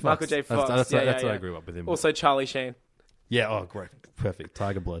Michael J. Fox. Michael J. Fox. That's yeah, what I grew up with him. Also Charlie Sheen. Yeah, oh great. Perfect.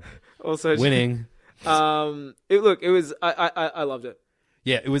 Tiger Blood. Also winning. It was I loved it.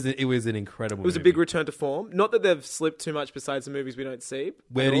 Yeah, it was an incredible It was a big return to form. Not that they've slipped too much besides the movies we don't see.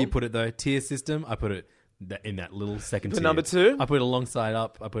 Where do you put it though? Tier system? I put it in that little second tier. Number 2? I put it alongside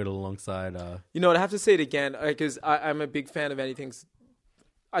Up. I put it alongside... You know what? I have to see it again because I'm a big fan of anything.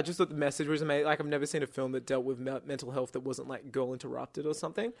 I just thought the message was amazing. Like, I've never seen a film that dealt with mental health that wasn't like Girl Interrupted or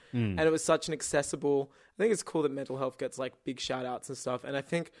something. And it was such an accessible... I think it's cool that mental health gets like big shout outs and stuff. And I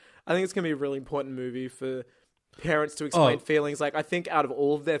think it's going to be a really important movie for parents to explain feelings. Like, I think out of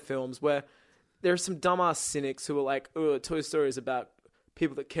all of their films where there are some dumbass cynics who are like, oh, Toy Story is about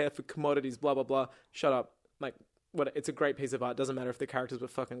people that care for commodities, blah, blah, blah. Shut up. Like, what? It's a great piece of art. Doesn't matter if the characters were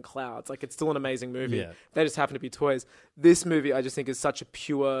fucking clouds. Like, it's still an amazing movie. Yeah. They just happen to be toys. This movie, I just think, is such a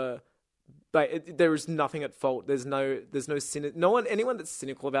pure... Like, there is nothing at fault. There's no anyone that's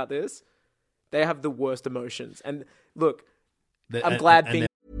cynical about this, they have the worst emotions. And look, I'm glad being...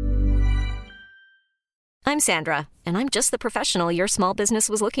 I'm Sandra, and I'm just the professional your small business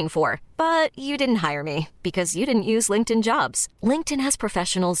was looking for. But you didn't hire me because you didn't use LinkedIn Jobs. LinkedIn has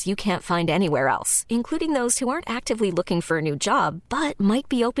professionals you can't find anywhere else, including those who aren't actively looking for a new job, but might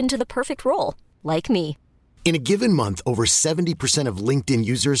be open to the perfect role, like me. In a given month, over 70% of LinkedIn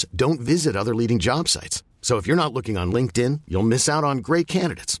users don't visit other leading job sites. So if you're not looking on LinkedIn, you'll miss out on great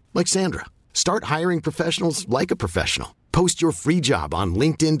candidates like Sandra. Start hiring professionals like a professional. Post your free job on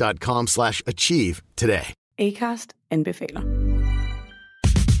linkedin.com/achieve today. Acast anbefaler.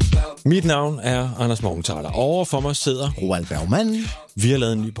 Mit navn er Anders Morgenthaler. Over for mig sidder Roald Bergmann. Vi har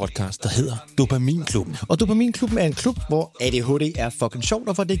lavet en ny podcast, der hedder Dopaminklubben. Og Dopaminklubben er en klub, hvor ADHD er fucking sjovt,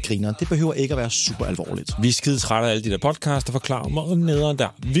 og hvor det griner. Det behøver ikke at være super alvorligt. Vi er skidetrætte af alle de der podcasts, der forklarer mig nederen der.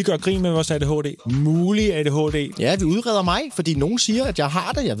 Vi gør grin med vores ADHD. Mulig ADHD. Ja, vi udreder mig, fordi nogen siger, at jeg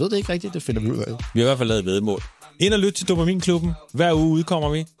har det. Jeg ved det ikke rigtigt, det finder vi ud af. Vi har i hvert fald lavet væddemål. Ind og lyt til Dopaminklubben. Hver uge udkommer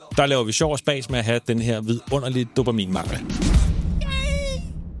vi. Der laver vi sjov og spas med at have den her vidunderlige dopaminmangel.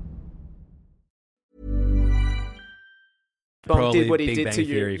 Did what he did to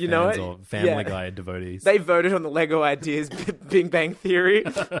you. You know it? Or Family Guy devotees. They voted on the Lego ideas, Big Bang Theory.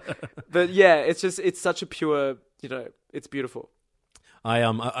 But yeah, it's such a pure, it's beautiful. I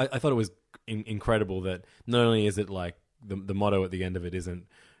thought it was incredible that not only is it like the motto at the end of it isn't,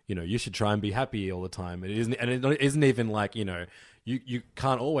 you should try and be happy all the time. It isn't even like, you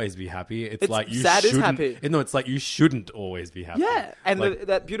can't always be happy. It's like you sad is shouldn't. happy. No, it's like you shouldn't always be happy. Yeah, and like,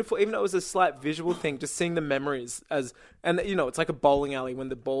 that beautiful, even though it was a slight visual thing, just seeing the memories it's like a bowling alley when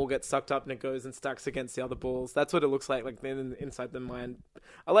the ball gets sucked up and it goes and stacks against the other balls. That's what it looks like then inside the mind.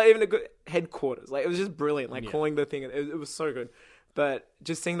 I like even a good headquarters. Like, it was just brilliant. Like, calling the thing, it was so good. But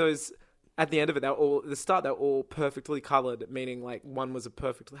just seeing those at the end of it, they're all perfectly colored, meaning like one was a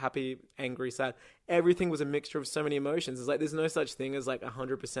perfect happy, angry, sad. Everything was a mixture of so many emotions. It's like there's no such thing as like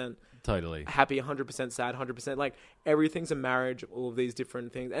 100% totally happy, 100% sad, 100% like everything's a marriage of all of these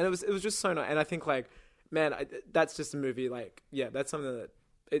different things. And it was just so nice. And I think like, man, that's just a movie. Like, yeah, that's something that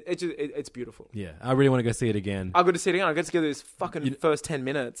it's beautiful. Yeah, I really want to go see it again. I've got to see it again. I've got to go this fucking first 10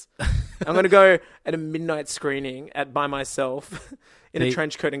 minutes. I'm going to go at a midnight screening by myself in a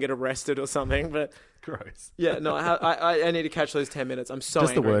trench coat and get arrested or something. But gross. Yeah, no, I need to catch those 10 minutes. I'm so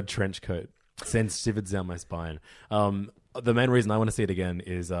just angry. The word trench coat sends shivers down my spine. The main reason I want to see it again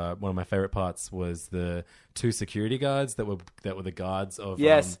is one of my favorite parts was the two security guards that were the guards of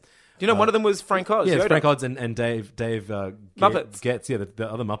yes. Do you know one of them was Frank Oz? Yeah, Yoda. Frank Oz and Dave Muppets. Getz, the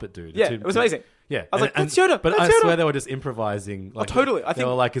other Muppet dude. Yeah, it was amazing. Yeah, I was like, that's Yoda. But that's I Yoda. swear they were just improvising. Like, totally. They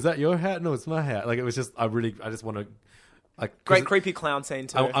were like, "Is that your hat? No, it's my hat." Like, it was just. I just want to. Like, great creepy clown scene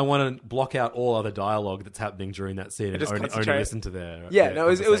too. I want to block out all other dialogue that's happening during that scene and only listen to their it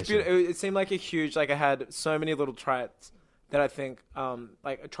was beautiful. It seemed like a huge, like, I had so many little traits that I think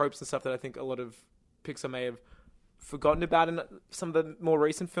like tropes and stuff that I think a lot of Pixar may have forgotten about in some of the more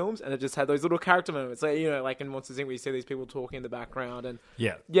recent films, and it just had those little character moments, like like in Monsters Inc. where you see these people talking in the background, and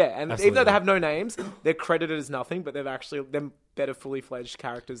and absolutely. Even though they have no names, they're credited as nothing, but they're better fully fledged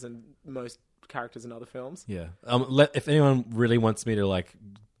characters than most characters in other films. Yeah. If anyone really wants me to like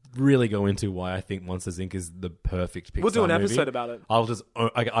really go into why I think Monsters Inc. is the perfect Pixar we'll do an movie, episode about it. I'll just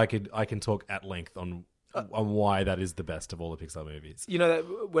I can talk at length on why that is the best of all the Pixar movies. You know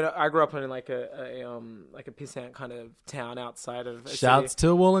that when I grew up in like a pissant kind of town outside of Shouts to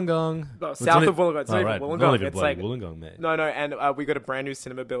Wollongong. No, south of Wollongong. It's not right. even Wollongong. It's like Wollongong, mate. No, and we got a brand new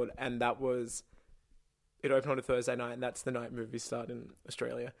cinema build, and it opened on a Thursday night, and that's the night movies start in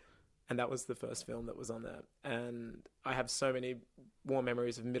Australia. And that was the first film that was on there. And I have so many warm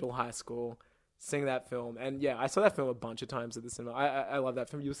memories of middle high school seeing that film. And yeah, I saw that film a bunch of times at the cinema. I love that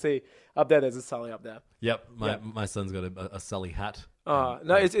film. You'll see up there's a Sully up there. Yep. My son's got a Sully hat.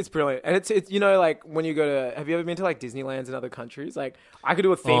 No, it's brilliant. And it's like when you go to, have you ever been to like Disneylands in other countries? Like I could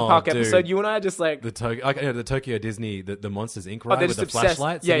do a theme park episode. You and I are just like the Tokyo Disney, the Monsters Inc. ride with the obsessed.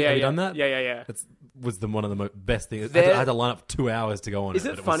 flashlights. Yeah, have you done that? Yeah. It's was one of the best things. I had to line up 2 hours to go on.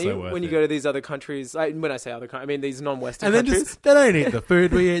 Isn't it funny when you go to these other countries? When I say other countries, I mean these non-Western countries. And they don't eat the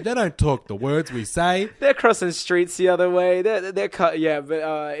food we eat. They don't talk the words we say. They're crossing streets the other way. They're cut. Yeah,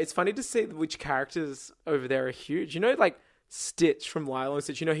 but it's funny to see which characters over there are huge. You know, like Stitch from Lilo and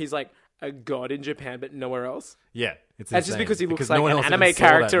Stitch. You know, he's like a god in Japan, but nowhere else. Yeah, that's just because he looks like an anime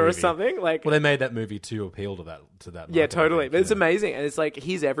character or something. Like, well, they made that movie to appeal to that. Yeah, totally. But it's amazing, and it's like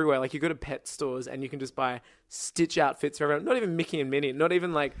he's everywhere. Like you go to pet stores and you can just buy Stitch outfits for everyone. Not even Mickey and Minnie. Not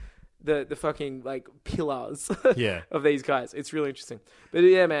even like the fucking like pillars of these guys. It's really interesting. But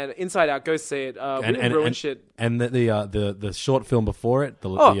yeah, man, Inside Out, go see it. We didn't ruin shit. And the short film before it, the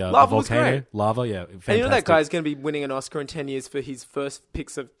Lava volcano, Lava, yeah, fantastic. And you know that guy's going to be winning an Oscar in 10 years for his first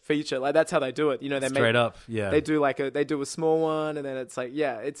Pixar feature. Like that's how they do it. You know, they straight up, yeah. They do a small one, and then it's like,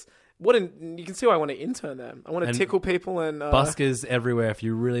 yeah, it's. You can see why I want to intern there. I want to tickle people and buskers everywhere. If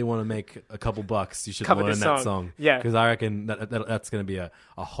you really want to make a couple bucks, you should learn that song. Yeah, because I reckon that's going to be a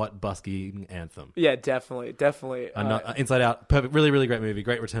hot busking anthem. Yeah, definitely. Inside Out, perfect, really, really great movie.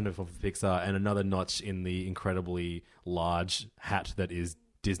 Great return to Pixar, and another notch in the incredibly large hat that is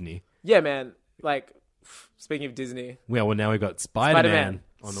Disney. Yeah, man. Like speaking of Disney, well, now we've got Spider-Man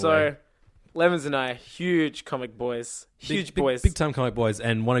on the way. Levins and I, huge comic boys. Big time comic boys.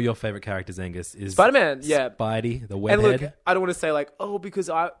 And one of your favorite characters, Angus, is Spider-Man, yeah. Spidey, the webhead. And look, I don't want to say like, because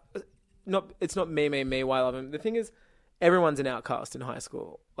it's not me, why I love him. The thing is, everyone's an outcast in high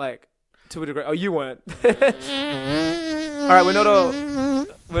school. Like, to a degree. Oh, you weren't. All right, we're not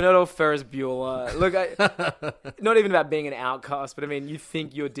all Ferris Bueller. Look, not even about being an outcast, but I mean, you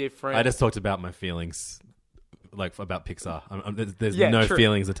think you're different. I just talked about my feelings. Like about Pixar, there's no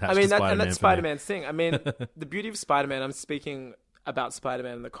feelings attached to Spider-Man. And that's Spider-Man's thing. I mean, the beauty of Spider-Man, I'm speaking about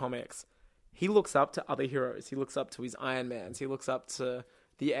Spider-Man in the comics, he looks up to other heroes. He looks up to his Iron Mans. He looks up to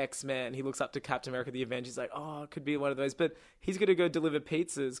the X-Men. He looks up to Captain America, the Avengers. He's like, oh, it could be one of those. But he's going to go deliver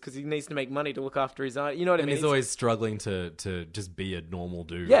pizzas because he needs to make money to look after his own. You know what I mean? He's always struggling to just be a normal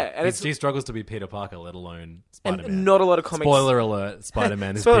dude. Yeah, and he struggles to be Peter Parker, let alone Spider-Man. And not a lot of comics. Spoiler alert: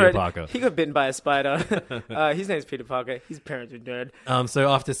 Spider-Man is Peter Parker. He got bitten by a spider. His name's Peter Parker. His parents are dead. So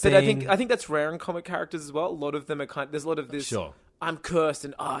after seeing, but I think that's rare in comic characters as well. A lot of them are there's a lot of this. Sure. I'm cursed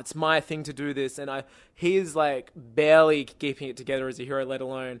and it's my thing to do this, and he is like barely keeping it together as a hero, let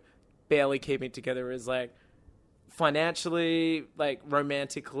alone barely keeping it together as like financially, like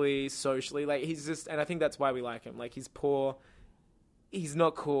romantically, socially. Like he's just, and I think that's why we like him. Like he's poor, he's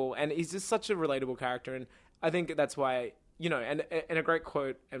not cool, and he's just such a relatable character. And I think that's why, you know, and a great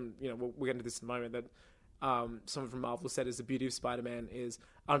quote, and you know, we'll get into this in a moment, that someone from Marvel said is the beauty of Spider-Man is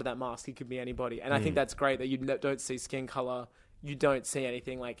under that mask he could be anybody. And I think that's great that you don't see skin color, you don't see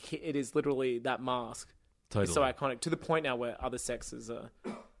anything. Like it is literally that mask. Totally. It's so iconic to the point now where other sexes are,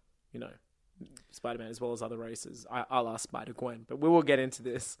 you know, Spider-Man as well as other races. I'll ask Spider-Gwen, but we will get into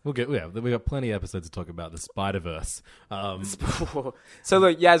this. We got plenty of episodes to talk about the Spider-Verse. So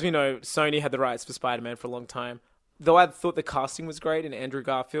look, yeah, as we know, Sony had the rights for Spider-Man for a long time. Though I thought the casting was great and Andrew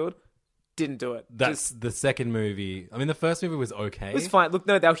Garfield didn't do it. That's the second movie. I mean, the first movie was okay. It was fine. Look,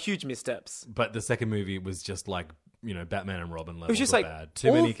 no, they were huge missteps. But the second movie was just like, you know, Batman and Robin levels. It was just like bad.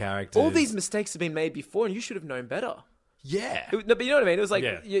 Too many characters. All these mistakes have been made before, and you should have known better. Yeah. No, but you know what I mean? It was like,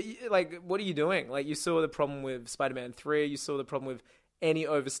 like, what are you doing? Like, you saw the problem with Spider-Man 3. You saw the problem with any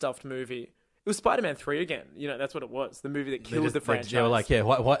overstuffed movie. It was Spider-Man 3 again. You know, that's what it was. The movie that killed the franchise. They were like,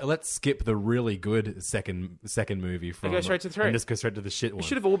 let's skip the really good second movie from... And go straight to 3. And just go straight to the shit one. It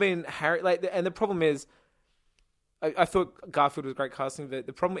should have all been Harry... Like, and the problem is, I thought Garfield was great casting, but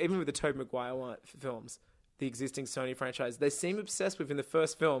the problem, even with the Tobey Maguire films, the existing Sony franchise, they seem obsessed with, in the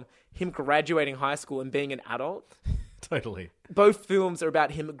first film, him graduating high school and being an adult. Totally. Both films are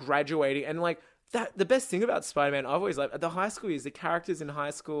about him graduating, and like that. The best thing about Spider-Man, I've always liked the high school years, the characters in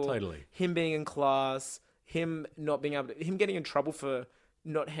high school, totally. Him being in class, him not being able to, him getting in trouble for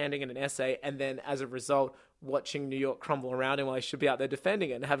not handing in an essay, and then as a result, watching New York crumble around him while he should be out there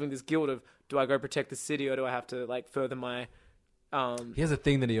defending it, and having this guilt of, do I go protect the city or do I have to like further my... he has a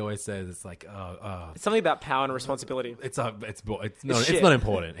thing that he always says. It's like, it's something about power and responsibility. It's not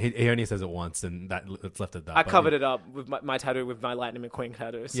important. He only says it once, and it's left at that. I covered it up with my tattoo with my Lightning McQueen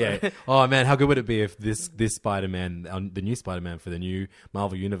tattoo. So. Yeah. Oh man, how good would it be if this Spider-Man, the new Spider-Man for the new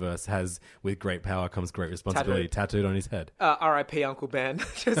Marvel universe, has with great power comes great responsibility tattooed on his head. R.I.P. Uncle Ben.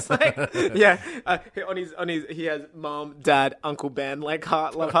 Just like yeah, on his he has mom, dad, Uncle Ben, like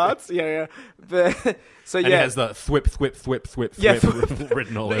love hearts. Yeah. But so and yeah, he has the thwip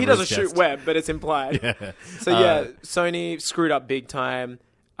written all over he doesn't his chest. shoot web, but it's implied. Yeah. So yeah, Sony screwed up big time.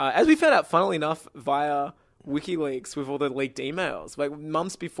 As we found out, funnily enough, via WikiLeaks with all the leaked emails. Like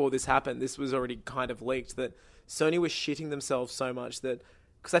months before this happened, this was already kind of leaked that Sony was shitting themselves so much that...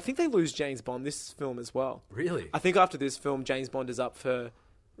 Because I think they lose James Bond this film as well. Really? I think after this film, James Bond is up for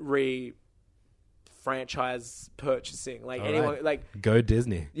franchise purchasing. Like anyone, like go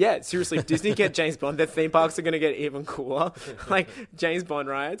Disney. Yeah, seriously, if Disney get James Bond, their theme parks are going to get even cooler. Like James Bond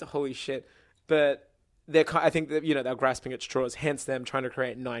rides, holy shit. But I think that, you know, they're grasping at straws, hence them trying to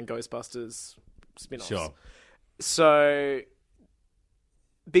create 9 Ghostbusters spin-offs. Sure. So,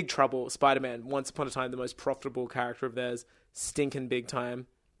 Big Trouble, Spider-Man, once upon a time the most profitable character of theirs, stinking big time.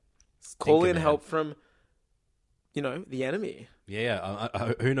 Call in help from, you know, the enemy. Yeah,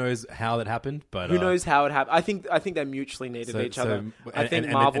 who knows how that happened, but who knows how it happened? I think they mutually needed each other. I think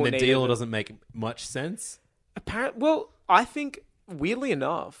Marvel and the needed deal doesn't make much sense. I think weirdly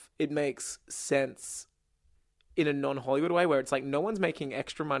enough, it makes sense in a non-Hollywood way, where it's like no one's making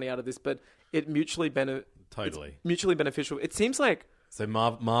extra money out of this, but it mutually mutually beneficial. It seems like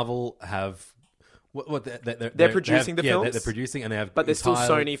Marvel have. They're producing the films. They're producing, and they have, but they're still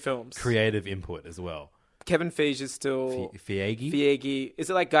Sony films. Creative input as well. Kevin Feige is still Feige.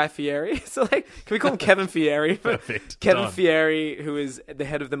 Is it like Guy Fieri? So like, can we call him Kevin Fieri? Perfect. Kevin Fieri, who is the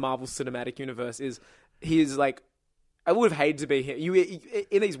head of the Marvel Cinematic Universe, is like, I would have hated to be him.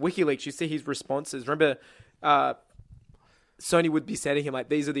 In these WikiLeaks, you see his responses. Remember, Sony would be sending him like,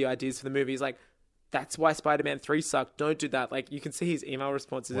 these are the ideas for the movie. He's like, that's why Spider-Man 3 sucked. Don't do that. Like, you can see his email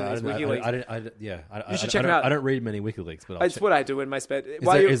responses in his WikiLeaks. You should check him out. I don't read many WikiLeaks, but it's what I do in my spare.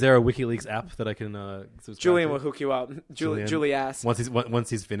 Is there a WikiLeaks app that I can subscribe Julian to? will hook you up. Julias. Once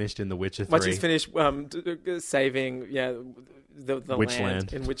he's finished in The Witcher 3. Once he's finished saving the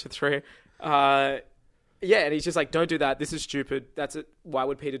land in Witcher 3. And he's just like, don't do that. This is stupid. That's it. Why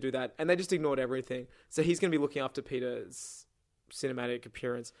would Peter do that? And they just ignored everything. So he's going to be looking after Peter's cinematic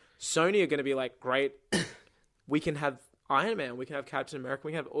appearance. Sony are going to be like, great, we can have Iron Man. We can have Captain America.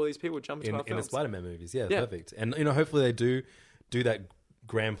 We can have all these people jump into our in the films. Spider-Man movies. Yeah, perfect. And hopefully they do that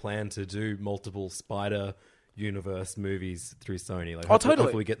grand plan to do multiple Spider universe movies through Sony. Like, totally.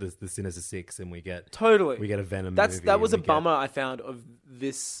 Hopefully we get the Sinister Six and we get a Venom movie. That was a bummer I found of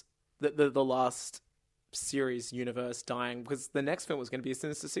this the last series universe dying, because the next film was going to be a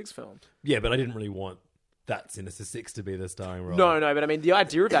Sinister Six film. Yeah, but I didn't really want that Sinister Six to be the starring role. No, but I mean the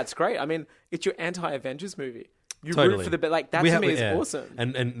idea of that's great. I mean, it's your anti-Avengers movie. You root for the that to me is awesome.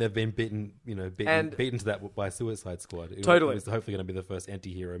 And they've been beaten to that by Suicide Squad. It was hopefully going to be the first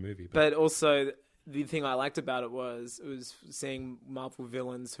anti-hero movie. But also, the thing I liked about it was seeing Marvel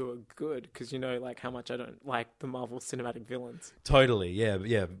villains who are good, because like how much I don't like the Marvel cinematic villains. Totally,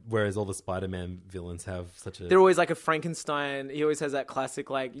 yeah. Whereas all the Spider-Man villains have such a... They're always like a Frankenstein. He always has that classic,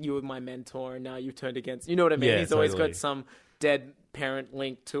 like, you were my mentor and now you've turned against... You know what I mean? Yeah, He's always got some dead parent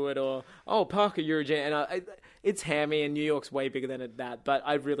link to it, or, oh, Parker, you're a gen... And it's hammy, and New York's way bigger than that, but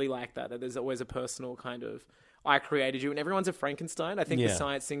I really like that there's always a personal kind of... I created you, and everyone's a Frankenstein. I think the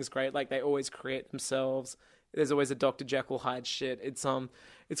science thing's great. Like, they always create themselves. There's always a Dr. Jekyll Hyde shit. It's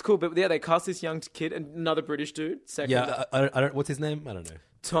cool. But yeah, they cast this young kid, another British dude. Second. Yeah, I don't. What's his name? I don't know.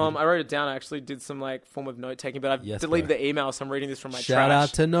 Tom. I wrote it down. I actually did some like form of note taking, but I've deleted the email, so I'm reading this from my trash. Shout out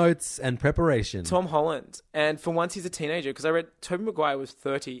to notes and preparation. Tom Holland, and for once he's a teenager, because I read Tobey Maguire was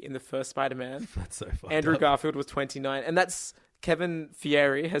 30 in the first Spider-Man. That's so funny. Andrew Garfield was 29, and that's Kevin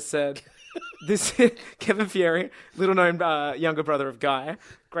Fieri has said. This Kevin Fieri, little known younger brother of Guy,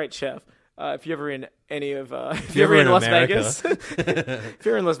 great chef. If you're ever in any of, if you're ever in Las Vegas, if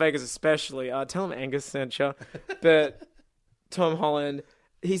you're in Las Vegas especially, tell him Angus sent you. But Tom Holland,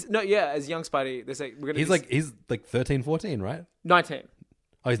 as young Spidey, they say we're gonna. He's like 13, 14, right? 19.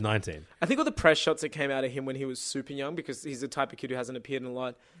 Oh, he's 19. I think all the press shots that came out of him when he was super young, because he's the type of kid who hasn't appeared in a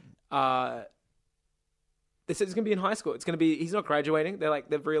lot. They said it's gonna be in high school. It's gonna be. He's not graduating.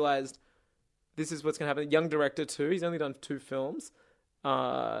 They've realized. This is what's going to happen. Young director too. He's only done 2 films.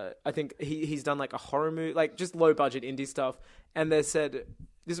 I think he's done like a horror movie, like just low budget indie stuff. And they said,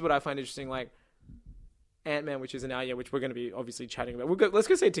 this is what I find interesting, like Ant-Man, which is an hour, which we're going to be obviously chatting about. Let's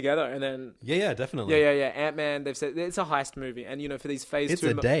go see it together, and then yeah, definitely. Yeah. Ant-Man. They've said it's a heist movie, and for these phase 2,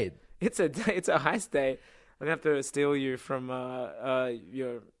 it's a date. It's a heist date. I'm gonna have to steal you from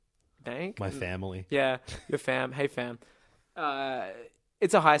your bank. My family. Yeah, your fam. Hey fam.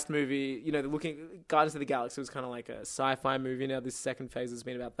 It's a heist movie. Guardians of the Galaxy was kind of like a sci-fi movie. Now this second phase has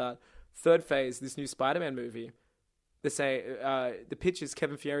been about that. Third phase, this new Spider-Man movie. They say the pitch is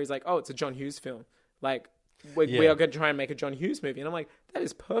Kevin Fieri's like, oh, it's a John Hughes film. Like, we are going to try and make a John Hughes movie. And I'm like, that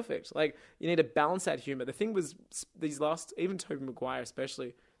is perfect. Like, you need to balance that humor. The thing was, these last, even Tobey Maguire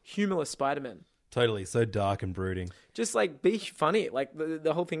especially, humorless Spider-Man. Totally, so dark and brooding. Just like be funny. Like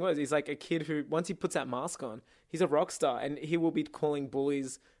the whole thing was, he's like a kid who once he puts that mask on, he's a rock star, and he will be calling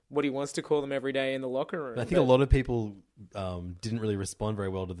bullies what he wants to call them every day in the locker room. I think a lot of people didn't really respond very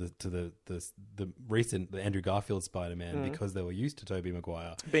well to the recent Andrew Garfield Spider-Man because they were used to Tobey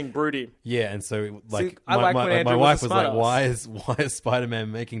Maguire being broody. Yeah, and so like my wife was like, why is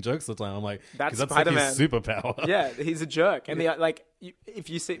Spider-Man making jokes all the time? I'm like, that's Spider-Man. Like his superpower. Yeah, he's a jerk, and if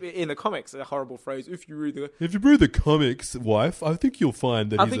you see in the comics, a horrible phrase. If you read the comics, wife, I think you'll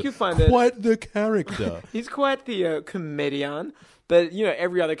find that he's quite the character. He's quite the comedian. But,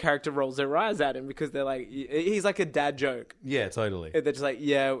 every other character rolls their eyes at him because they're like, he's like a dad joke. Yeah, totally. They're just like,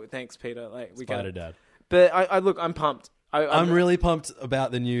 yeah, thanks, Peter. Like, we Spider Dad. But I'm pumped. I'm really pumped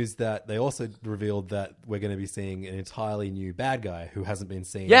about the news that they also revealed that we're going to be seeing an entirely new bad guy who hasn't been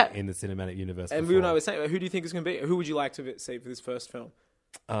seen in the cinematic universe and before. And I was saying, who do you think is going to be? Who would you like to see for this first film?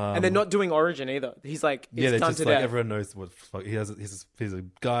 And they're not doing Origin either. He's like, it's done to death. Everyone knows what he's a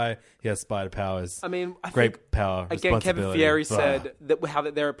guy. He has spider powers. I mean, great power. Again, Kevin Fieri said that how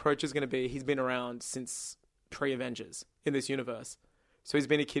their approach is going to be. He's been around since pre-Avengers in this universe, so he's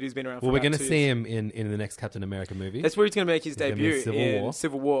been a kid who's been around. For we're going to see years. him in the next Captain America movie. That's where he's going to make his debut in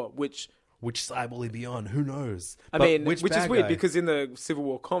Civil War, Which side will he be on? Who knows? Which is weird because in the Civil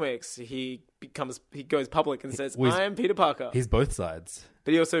War comics, he goes public and says, "I am Peter Parker." He's both sides,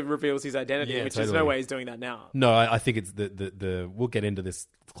 but he also reveals his identity, which is no way he's doing that now. No, I think it's the. We'll get into this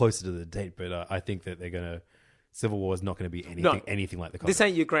closer to the date, but I think that they're gonna. Civil War is not going to be anything like the comics. This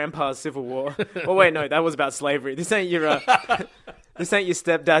ain't your grandpa's Civil War. Oh wait, no, that was about slavery. This ain't your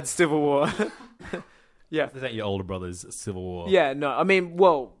stepdad's Civil War. Yeah, this ain't your older brother's Civil War. Yeah, no, I mean,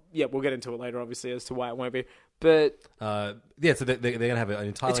 well. Yeah, we'll get into it later, obviously, as to why it won't be. But so they're going to have an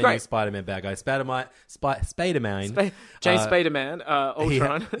entirely new Spider-Man bad guy. Spider-Man. James Spider-Man,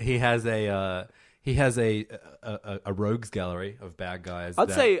 Ultron. He has a he has a rogues gallery of bad guys.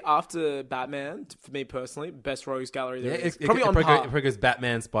 I'd say after Batman, for me personally, best rogues gallery there is. Probably on it par. probably goes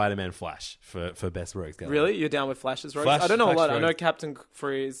Batman, Spider-Man, Flash for best rogues gallery. Really? You're down with Flash's rogues? Flash- I don't know a Flash lot. I rogues. know Captain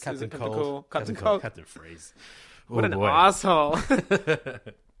Freeze. Captain Is it Cold. Captain Cold. Captain Freeze. What Oh, an boy. asshole.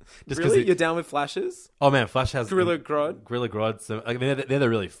 Just 'cause Really? You're down with Flashes? Oh man, Flash has Gorilla Grodd? Gorilla Grodd. So I mean, they're the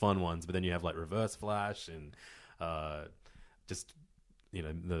really fun ones. But then you have like Reverse Flash and just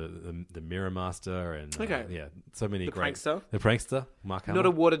the Mirror Master and Okay. so many The great. prankster? The prankster, Mark Hamill. Not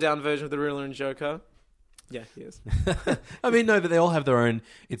a watered down version of the Riddler and Joker. Yeah, he is. I mean, no, but they all have their own.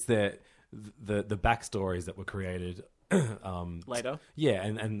 It's the backstories that were created Later. Yeah,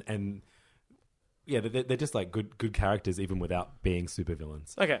 and yeah, they're just like good characters even without being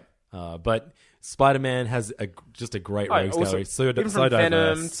supervillains. Okay. But Spider-Man has just a great rogues also, gallery. even So from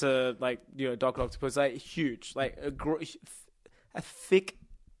Venom diverse. to like Doctor Octopus, like huge, like a thick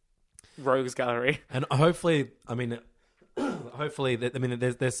rogues gallery. And hopefully,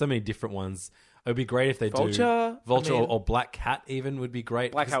 there's so many different ones. It would be great if they Vulture, Vulture or Black Cat even would be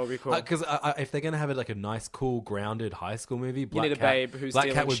great. Black Cat would be cool. Because if they're going to have like a nice, cool, grounded high school movie, You need a babe who's Black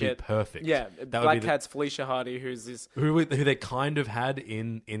stealing Cat would shit. be perfect. Yeah, That would Black be Cat's Felicia Hardy, who's this. who they kind of had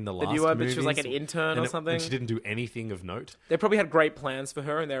in the last new one, but she was movies. like an intern or And something. and she didn't do anything of note. They probably had great plans for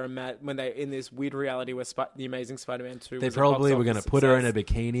her, and they were mad when they in this weird reality where the Amazing Spider-Man 2. They was probably a box were going to office put her in a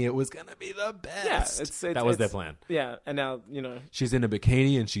success. bikini. It was going to be the best. Yeah, that was their plan. Yeah, and now She's in a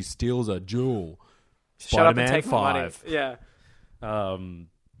bikini and she steals a jewel. shut up and Spider-Man take my money. 5. Yeah. Um,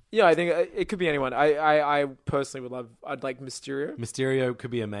 Yeah, I think it could be anyone. I personally would love. I'd like Mysterio. Mysterio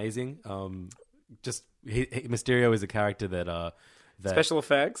could be amazing. Mysterio is a character that Special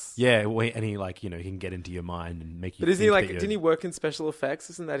effects. Yeah, and he he can get into your mind and make you. But isn't he think like? that you're- Didn't he work in special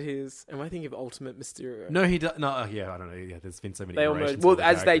effects? Isn't that his? Am I thinking of Ultimate Mysterio? No, he does. No, yeah, I don't know. Yeah, there's been so many. They all merged. iterations Well, of the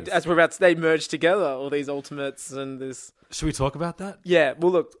as characters. we're about to, they merged together. All these Ultimates and this. Should we talk about that? Yeah.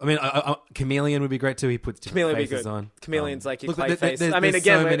 Well, look. I mean, Chameleon would be great too. He puts different Chameleon would be faces good. on. Chameleon's like your look, clay face. I mean, there's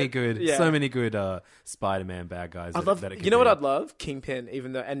again, so many good, yeah. so many good Spider-Man bad guys. I'd love. that it could You know what be. I'd love? Kingpin.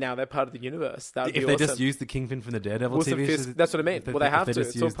 Even though, and now they're part of the universe. That would If be they awesome. just use the Kingpin from the Daredevil Wilson TV Fisk. shows, That's what I mean. if Well, they have if to.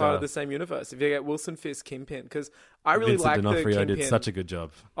 just It's all used, part of the same universe. If you get Wilson Fisk, Kingpin, because I really Vincent like the D'Onofrio Kingpin. did such a good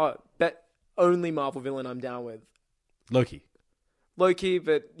job. Oh, that only Marvel villain I'm down with. Loki. Loki,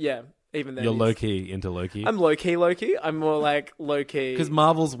 but yeah, even then. You're he's- low-key into Loki. I'm low-key. I'm more like low-key. Because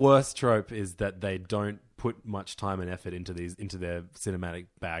Marvel's worst trope is that they don't put much time and effort into their cinematic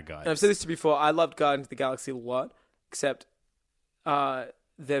bad guys. And I've said this to you before. I loved Guardians of the Galaxy a lot, except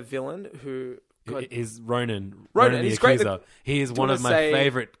their villain, who God, is Ronan Ronan, the he's great. Accuser. He is do you one wanna of my say,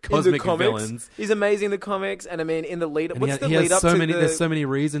 favorite in the cosmic comics, villains. He's amazing in the comics, and I mean in the lead up. And What's the he has lead up so to many. the? There's so many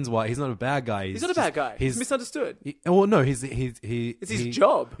reasons why he's not a bad guy. He's not a bad guy. He's misunderstood. Well, no, it's his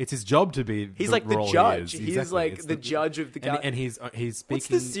job. It's his job to be. He's like the role he judge. is. He's Exactly. like It's the judge of the guy. and he's speaking. What's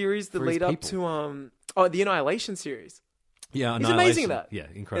the series that for his lead up people. to the Annihilation series? Yeah, He's amazing at that. Yeah,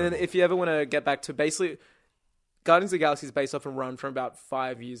 incredible. And then if you ever want to get back to basically, Guardians of the Galaxy is based off a run from about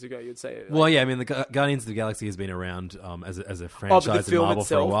 5 years ago. You'd say. Well, yeah, I mean, the Guardians of the Galaxy has been around as a franchise in film Marvel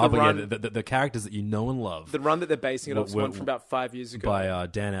for a itself, while. the But run- yeah, the characters that you know and love The run that they're basing it off is Were- one from about 5 years ago. by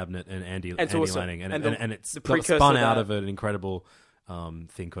Dan Abnett and Andy it's awesome. Lanning, and it's the got precursor spun to out that. of an incredible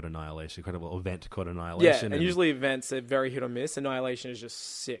thing called Annihilation, incredible event called yeah, Annihilation. and usually events are very hit or miss. Annihilation is just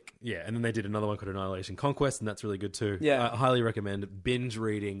sick. Yeah, and then they did another one called Annihilation Conquest, and that's really good too. Yeah. I highly recommend binge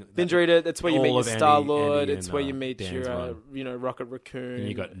reading. Binge read it. That's where you all meet your of Andy- Star Lord. Andy It's and, where you meet Dan's your, run. Rocket Raccoon. And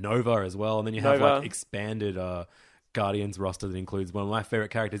you got Nova as well, and then you have Nova. like expanded Guardians roster that includes one of my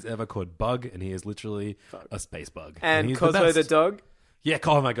favorite characters ever called Bug, and he is literally a space bug. and he's Cosmo the best. dog. Yeah,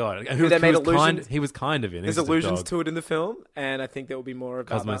 oh my god, Who they made allusions- he was kind of in. There's He's just a allusions dog. to it in the film, and I think there will be more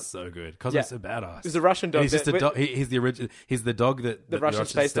about Cosmo's that. so good. Cosmo's Yeah. so badass. He's a Russian dog And he's just that- a dog. He's the original. He's the dog that The Russian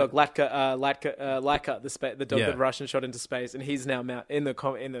space dog, Latka, the dog Yeah. that the Russian shot into space, and he's now in the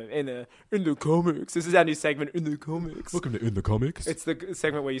comics. This is our new segment in the comics. Welcome to In the Comics. It's the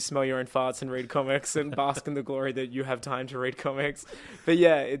segment where you smell your own farts and read comics and bask in the glory that you have time to read comics. But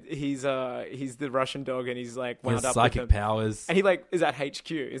yeah, he's the Russian dog, and he's like he wound has up psychic with them. powers. And he like is at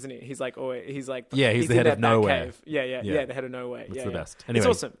HQ, isn't he? He's like Yeah, he's the in head that of Nowhere. Batcave. Yeah, Yeah. the head of Nowhere. That's yeah, the yeah. best. It's Anyway.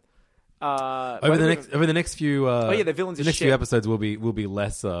 awesome. Over the next few the villains the are next few shit. episodes will be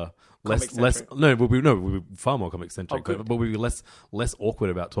less Comic-centric. we'll be far more comic centric, Oh, good. but we'll be less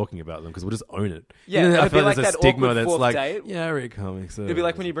awkward about talking about them because we'll just own it. Yeah, You know, it'll I feel be like like there's a that stigma awkward that's fourth like, date. yeah, I read comics. It'd be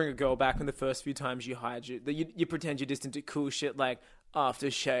like when you bring a girl back and the first few times you hide you pretend you're just into cool shit like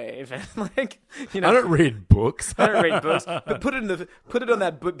aftershave and like I don't read books. I don't read books, but put it on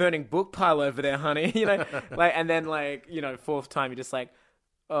that burning book pile over there, honey. And then fourth time you're just like,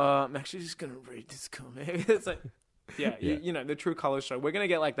 I'm actually just going to read this comic. It's like, yeah. You know, the True Colors show. We're going to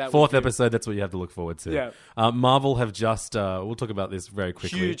get like that. Fourth episode, that's what you have to look forward to. Yeah. Marvel have just, we'll talk about this very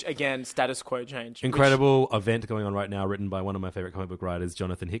quickly. Huge, again, status quo change. Incredible event going on right now, written by one of my favorite comic book writers,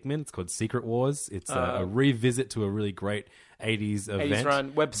 Jonathan Hickman. It's called Secret Wars. It's a revisit to a really great 80s event. 80s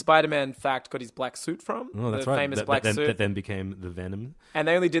run, where Spider-Man, in fact, got his black suit from. Oh, that's the right. famous black suit. That then became the Venom. And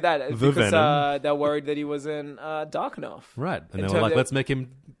they only did that because they're worried that he wasn't dark enough. Right. And they were like, let's make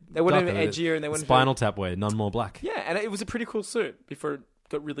him They wanted him edgier, and they wanted Spinal Tap way, none more black. Yeah, and it was a pretty cool suit before it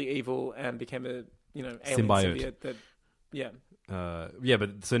got really evil and became a alien symbiote. But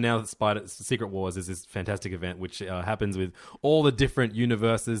so now Secret Wars is this fantastic event which happens with all the different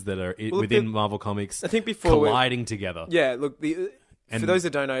universes that are within Marvel Comics. I think before colliding together. Yeah, look, for those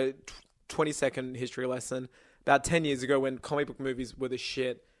that don't know, 20-second history lesson. About 10 years ago, when comic book movies were the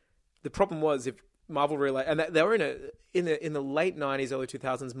shit, the problem was if Marvel realized, and they were in the late 90s, early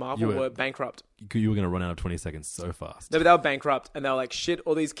 2000s, Marvel were bankrupt. You were going to run out of 20 seconds so fast. No, but they were bankrupt, and they were like, shit,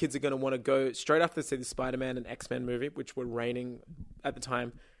 all these kids are going to want to go straight after they see the Spider-Man and X-Men movie, which were reigning at the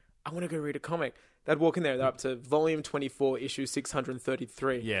time. I want to go read a comic. They'd walk in there, they're up to volume 24, issue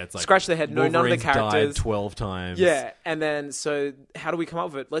 633. Yeah, it's like scratch their head, none of the characters. Died 12 times. Yeah, and then, so how do we come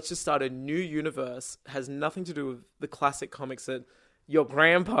up with it? Let's just start a new universe. Has nothing to do with the classic comics that your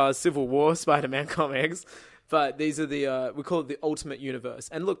grandpa's Civil War Spider-Man comics, but these are we call it the Ultimate Universe.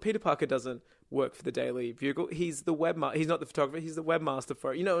 And look, Peter Parker doesn't work for the Daily Bugle. He's the he's not the photographer. He's the webmaster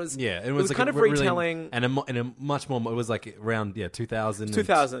for it. You know, it was like kind of retelling, and a much more. It was like around 2000.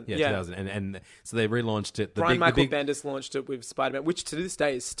 2000, 2000, and so they relaunched it. Brian Michael Bendis launched it with Spider-Man, which to this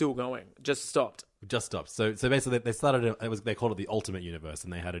day is still going. Just stopped. So basically they started they called it the Ultimate Universe,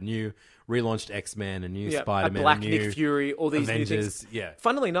 and they had a new relaunched X-Men, a new Spider-Man, a black a new Nick Fury, all these Avengers, new things. Yeah.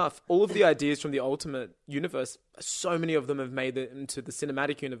 Funnily enough, all of the ideas from the Ultimate Universe, so many of them have made it into the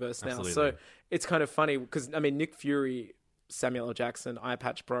cinematic universe now. Absolutely. So it's kind of funny because Nick Fury, Samuel L. Jackson, Eye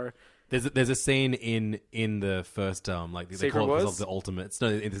Patch Bro. There's a scene in the first they call it the Ultimates.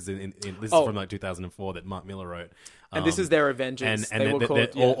 No, this is from like 2004 that Mark Miller wrote. And this is their Avengers. And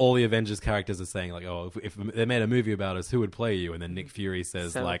all the Avengers characters are saying like, oh, if they made a movie about us, who would play you? And then Nick Fury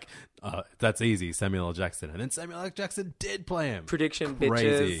says that's easy, Samuel L. Jackson. And then Samuel L. Jackson did play him. Prediction,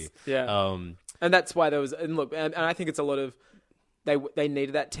 crazy. Bitches. Yeah. And that's why there was, and look, and I think it's a lot of, they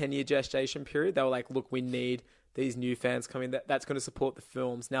needed that 10-year gestation period. They were like, look, we need these new fans coming that's going to support the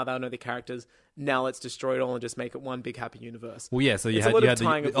films. Now they'll know the characters. Now let's destroy it all and just make it one big happy universe. Well, yeah, so you had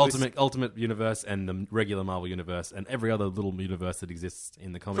the ultimate universe and the regular Marvel universe and every other little universe that exists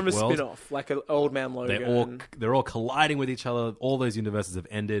in the comic world. From a spin-off, like an Old Man Logan. They're all colliding with each other. All those universes have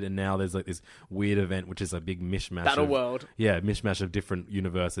ended, and now there's like this weird event, which is a big mishmash. Battleworld. Mishmash of different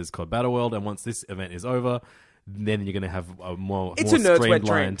universes called Battleworld, and once this event is over, then you're going to have a more it's a nerd's wet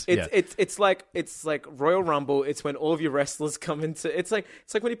dream. streamlined. It's like Royal Rumble. It's when all of your wrestlers come into. It's like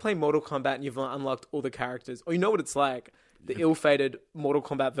when you play Mortal Kombat and you've unlocked all the characters. Or you know what it's like. The ill-fated Mortal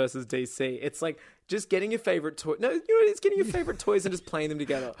Kombat versus DC. It's like just getting your favorite toy. No, you know, it's getting your favorite toys and just playing them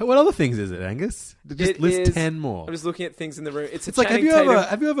together. What other things is it, Angus? Just list 10 more. I'm just looking at things in the room. It's like have you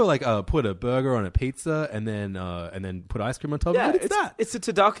ever like put a burger on a pizza and then put ice cream on top of it? It's a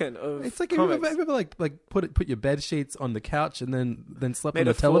turducken of It's like comics. have you ever like put your bed sheets on the couch and then slept Made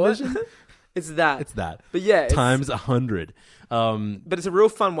on the television? It's that. It's that. But yeah, times 100. But it's a real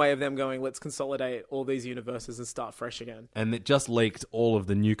fun way of them going, let's consolidate all these universes and start fresh again. And it just leaked all of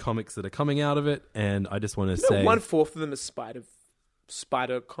the new comics that are coming out of it. And I just want to say 1/4 of them is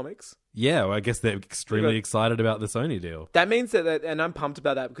Spider comics. Yeah, well, I guess they're extremely excited about the Sony deal. That means that, and I'm pumped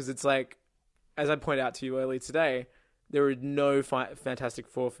about that because it's like, as I pointed out to you earlier today, there are no Fantastic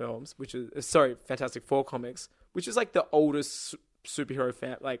Four films, Fantastic Four comics, which is like the oldest superhero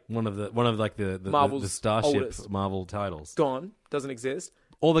fan, like one of the Marvel's the Starship oldest. Marvel titles. Gone, doesn't exist.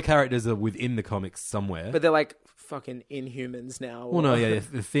 All the characters are within the comics somewhere, but they're like fucking Inhumans now. Well, no, yeah,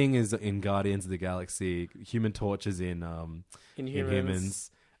 the Thing is in Guardians of the Galaxy. Human Torch is in Inhumans.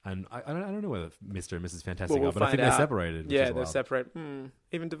 And I don't know whether Mr. and Mrs. Fantastic are, but I think they're separated. Yeah, they're separated.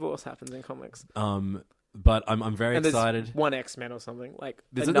 Even divorce happens in comics. But I'm very excited. There's one X-Men or something like.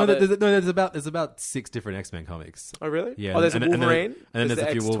 There's about 6 different X-Men comics. Oh really? Yeah. Oh, there's a Wolverine. And then there's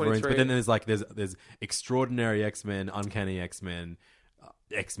a few Wolverines. But then there's Extraordinary X-Men, Uncanny X-Men,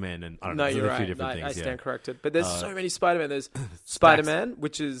 X-Men, and I don't know. You're a few right. different things. I stand corrected. But there's so many Spider-Man. There's Spider-Man,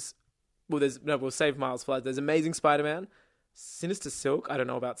 which is we'll save Miles for that. There's Amazing Spider-Man, Sinister Silk. I don't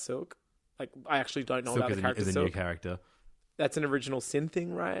know about Silk. Like I actually don't know about the character Silk. Silk. New character. That's an original Sin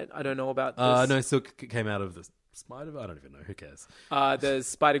thing, right? I don't know about this. No, Silk came out of Spider? I don't even know. Who cares? There's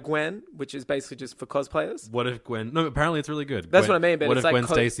Spider-Gwen, which is basically just for cosplayers. What if Gwen... No, apparently it's really good. That's what I mean, but what it's if like Gwen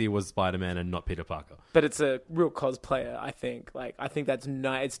Stacy was Spider-Man and not Peter Parker? But it's a real cosplayer, I think. Like, I think that's...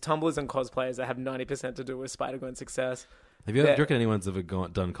 It's Tumblrs and cosplayers that have 90% to do with Spider-Gwen's success. Do you reckon anyone's ever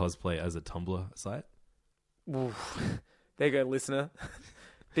done cosplay as a Tumblr site? Oof. There you go, listener.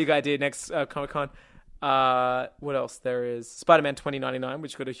 Big idea next Comic-Con. What else? There is Spider-Man 2099,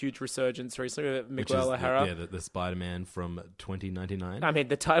 which got a huge resurgence recently with Miguel O'Hara. The Spider-Man from 2099. I mean,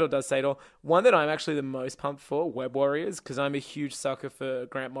 the title does say it all. One that I'm actually the most pumped for, Web Warriors, because I'm a huge sucker for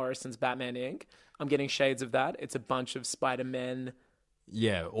Grant Morrison's Batman Inc. I'm getting shades of that. It's a bunch of Spider-Men all from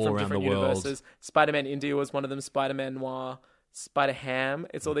around the different world. universes. Spider-Man India was one of them. Spider-Man Noir. Spider-Ham.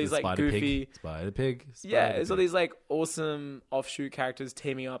 It's all these like goofy... Spider-Pig. It's all these like awesome offshoot characters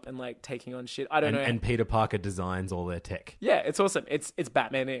teaming up and like taking on shit. I don't know. And Peter Parker designs all their tech. Yeah, it's awesome. It's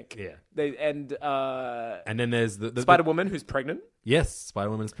Batman Inc. Yeah. And then there's the Spider-Woman who's pregnant. Yes,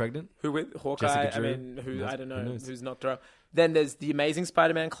 Spider-Woman's pregnant. Who with Hawkeye? Jessica Drew. I mean, I don't know who's knocked her up. Then there's the Amazing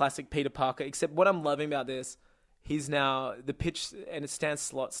Spider-Man classic Peter Parker. Except what I'm loving about this, he's now the pitch and Stan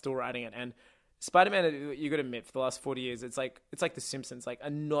Slott still writing it and. Spider-Man, you got to admit, for the last 40 years, it's like The Simpsons. Like,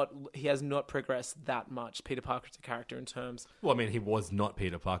 he has not progressed that much. Peter Parker as a character in terms. Well, I mean, he was not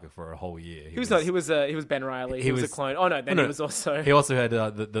Peter Parker for a whole year. He was not. He was Ben Riley. He was a clone. Oh no, he was also. He also had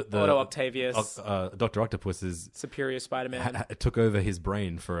the Otto Octavius. Dr. Octopus's Superior Spider-Man took over his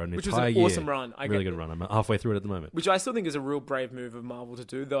brain for an which entire was year. an awesome run. Really good run. I'm halfway through it at the moment. Which I still think is a real brave move of Marvel to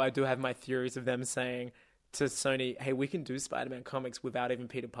do. Though I do have my theories of them saying to Sony, hey, we can do Spider-Man comics without even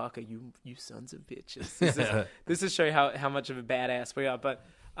Peter Parker, you sons of bitches. This is show you how much of a badass we are. But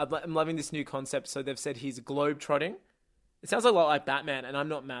I'm loving this new concept. So they've said he's globe-trotting. It sounds a lot like Batman, and I'm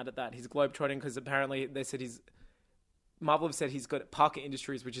not mad at that. He's globe-trotting because apparently they said Marvel have said he's got Parker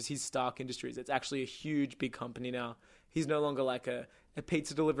Industries, which is his Stark Industries. It's actually a huge, big company now. He's no longer like a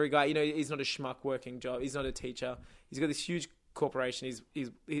pizza delivery guy. You know, he's not a schmuck working job. He's not a teacher. He's got this huge corporation.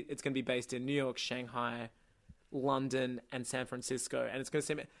 It's going to be based in New York, Shanghai, London and San Francisco, and it's going to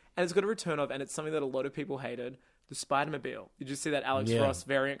seem, and it's got a return of, and it's something that a lot of people hated, the Spider-Mobile. Did you see that Alex Ross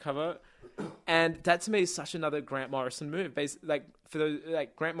variant cover? And that to me is such another Grant Morrison move.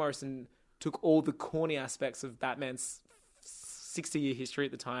 Grant Morrison took all the corny aspects of Batman's 60-year history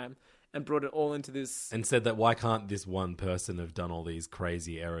at the time and brought it all into this, and said that why can't this one person have done all these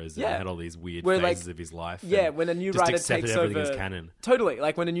crazy errors and had all these weird phases of his life? Yeah, when a new writer takes over, as canon. Totally,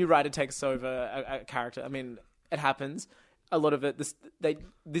 like when a new writer takes over a character. I mean, it happens. A lot of it,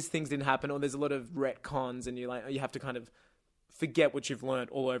 these things didn't happen, or there's a lot of retcons, and you have to kind of forget what you've learned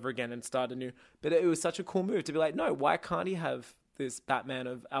all over again and start anew. But it was such a cool move to be like, no, why can't he have this Batman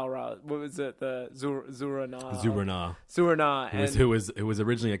of Al-Ra? What was it? The Zur-Nar, who was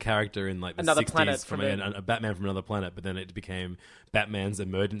originally a character in like the another 60s planet from a Batman from another planet, but then it became Batman's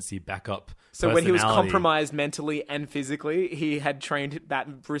emergency backup. So when he was compromised mentally and physically, he had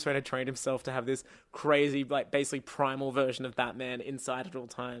Bruce Wayne had trained himself to have this crazy, like basically primal version of Batman inside at all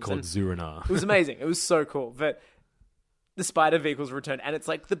times. Called Zur-Nar. It was amazing. It was so cool. But the Spider vehicle's returned, and it's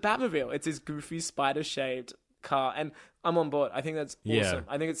like the Batmobile. It's this goofy spider-shaped car, and I'm on board. I think that's awesome. Yeah.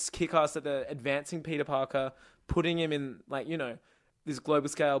 I think it's kick-ass that they're advancing Peter Parker, putting him in, like, you know, this global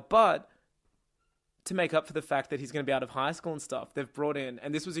scale, but to make up for the fact that he's going to be out of high school and stuff, they've brought in,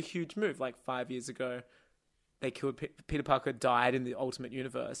 and this was a huge move, like 5 years ago, they killed Peter Parker, died in the Ultimate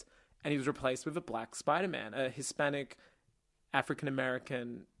Universe, and he was replaced with a black Spider-Man, a Hispanic,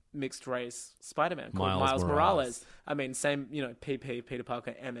 African-American, mixed-race Spider-Man called Miles Morales. I mean, same, you know, PP, Peter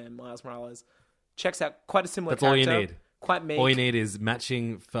Parker, MM, Miles Morales. Checks out, quite a similar That's character. all you need. Quite meek. All you need is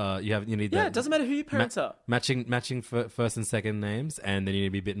matching. You need. Yeah, it doesn't matter who your parents are. Matching first and second names, and then you need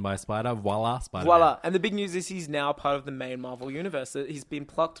to be bitten by a spider. Voila, Spider-Man. Voila. And the big news is he's now part of the main Marvel universe. He's been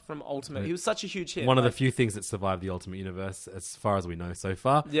plucked from Ultimate. He was such a huge hit. One of the few things that survived the Ultimate Universe, as far as we know so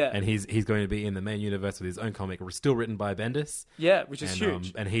far. Yeah. And he's going to be in the main universe with his own comic, still written by Bendis. Yeah, which is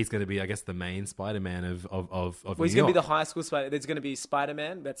huge. And he's going to be, I guess, the main Spider-Man of Well, New he's York. going to be the high school Spider. There's going to be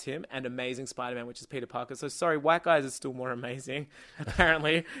Spider-Man, that's him, and Amazing Spider-Man, which is Peter Parker. So sorry, white guys are still more amazing,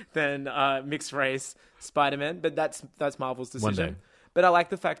 apparently, than mixed race Spider-Man. But that's Marvel's decision. One day. But I like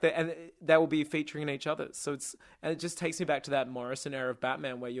the fact that, and they will be featuring in each other. So it just takes me back to that Morrison era of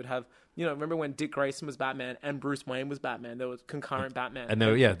Batman, where you'd have, you know, remember when Dick Grayson was Batman and Bruce Wayne was Batman? There was concurrent Batman, and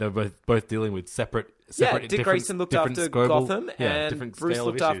they were both dealing with separate. Dick Grayson looked after Gotham, and Bruce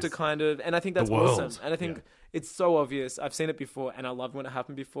looked after kind of, and I think that's awesome. And I think it's so obvious. I've seen it before, and I loved when it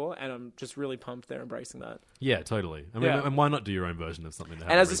happened before, and I'm just really pumped they're embracing that. Yeah, totally. I mean, and why not do your own version of something?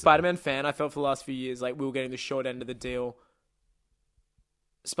 And as a Spider-Man fan, I felt for the last few years like we were getting the short end of the deal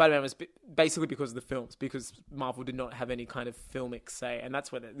Spider-Man was basically because of the films, because Marvel did not have any kind of filmic say, and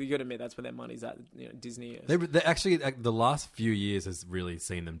that's where you got to admit that's where their money's at. Disney is. They actually, the last few years has really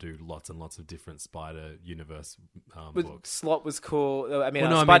seen them do lots and lots of different Spider Universe books. Slot was cool.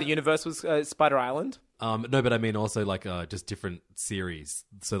 Spider-Universe was Spider Island. No, but I mean also like just different series.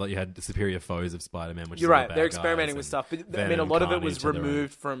 So like you had the Superior Foes of Spider-Man, which you're is right. They're experimenting with stuff, but Venom, I mean a lot of it Carnage, was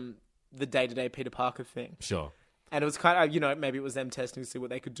removed from the day-to-day Peter Parker thing. Sure. And it was kind of, maybe it was them testing to see what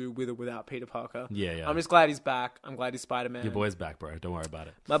they could do with or without Peter Parker. Yeah. I'm just glad he's back. I'm glad he's Spider-Man. Your boy's back, bro. Don't worry about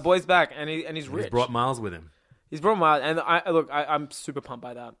it. My boy's back, and he's rich. He's brought Miles with him. He's brought Miles, and I'm super pumped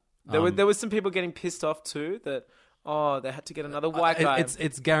by that. There was some people getting pissed off too that they had to get another white guy.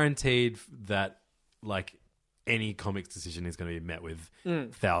 It's guaranteed that like any comics decision is going to be met with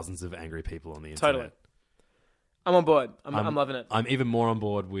thousands of angry people on the internet. Totally. I'm on board. I'm loving it. I'm even more on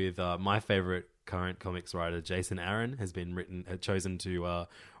board with my favorite current comics writer, Jason Aaron, has chosen to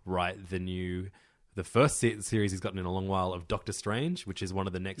write the first series he's gotten in a long while of Doctor Strange, which is one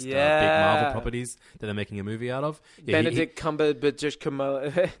of the next big Marvel properties that they're making a movie out of. Yeah, Benedict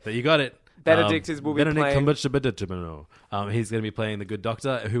Cumberbatch. But you got it. Benedict will be playing. He's going to be playing the Good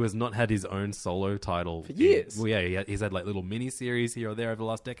Doctor, who has not had his own solo title for years. He's had like little mini series here or there over the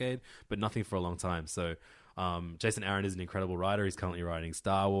last decade, but nothing for a long time. So. Jason Aaron is an incredible writer. He's currently writing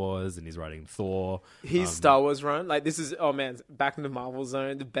Star Wars and he's writing Thor. His Star Wars run, like this is, back in the Marvel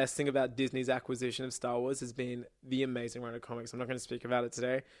zone. The best thing about Disney's acquisition of Star Wars has been the amazing run of comics. I'm not going to speak about it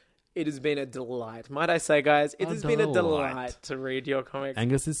today. It has been a delight. Might I say, guys, it has been a delight to read your comics.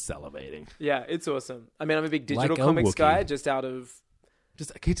 Angus is salivating. Yeah, it's awesome. I mean, I'm a big digital comics guy, just out of...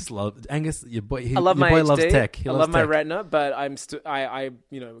 He just loves Angus. Your boy, I love my boy HD. Loves tech. I love my Retina, but I'm I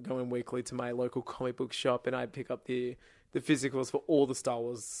go in weekly to my local comic book shop and I pick up the physicals for all the Star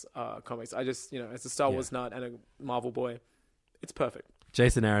Wars comics. I just as a Star Wars nut and a Marvel boy, it's perfect.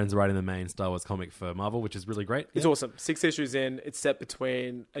 Jason Aaron's writing the main Star Wars comic for Marvel, which is really great. It's awesome. 6 issues in. It's set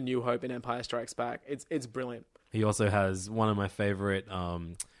between A New Hope and Empire Strikes Back. It's brilliant. He also has one of my favorite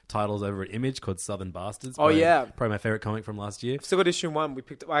titles over at Image called Southern Bastards. Probably my favorite comic from last year. I've still got issue 1.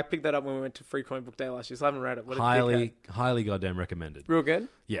 I picked that up when we went to Free Comic Book Day last year, so I haven't read it. Highly goddamn recommended. Real good?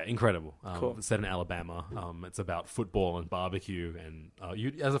 Yeah, incredible. Cool. It's set in Alabama. It's about football and barbecue, and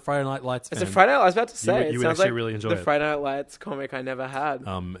you, as a Friday Night Lights fan, as a Friday Night, I was about to say, you would actually really enjoy the Friday Night Lights comic I never had.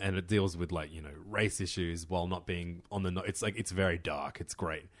 And it deals with race issues while not being on the. It's very dark. It's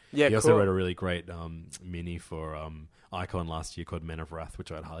great. Yeah, he also wrote a really great mini for Icon last year called Men of Wrath,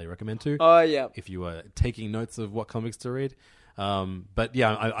 which I'd highly recommend too. Oh yeah, if you were taking notes of what comics to read. But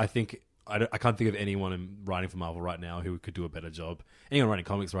yeah, I think I can't think of anyone writing for Marvel right now who could do a better job. Anyone writing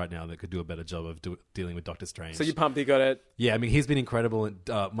comics right now that could do a better job of dealing with Doctor Strange. So you pumped he got it? Yeah, I mean he's been incredible. And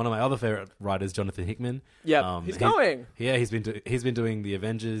one of my other favorite writers, Jonathan Hickman. Yeah, he's going. He's been doing the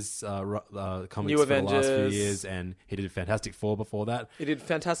Avengers comics New for Avengers. The last few years, and he did Fantastic Four before that. He did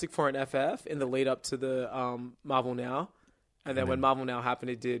Fantastic Four in FF in the lead up to the Marvel Now. And then when Marvel Now happened,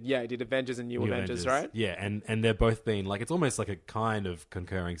 he did Avengers and New Avengers, right? Yeah, and they're both been it's almost like a kind of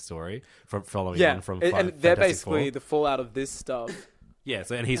concurring story from following on from and they're basically Four. the fallout of this stuff. Yeah,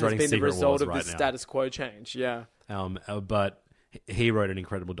 so and he's writing Secret Wars right now. It's been the result of the status quo change. Yeah. But he wrote an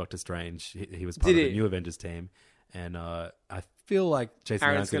incredible Doctor Strange. He was part of the New Avengers team, and I feel like Jason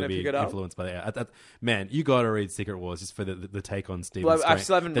Aaron's going to be influenced by that. Man, you got to read Secret Wars just for the take on Stephen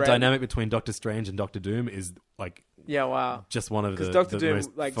Strange. The dynamic between Doctor Strange and Doctor Doom is just one of the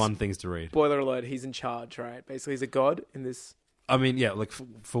most fun things to read. Spoiler alert: he's in charge, right? Basically, he's a god in this. I mean, yeah,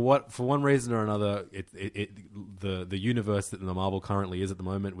 for one reason or another, the universe that the Marvel currently is at the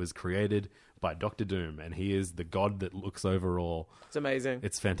moment was created by Doctor Doom, and he is the god that looks over all. It's amazing.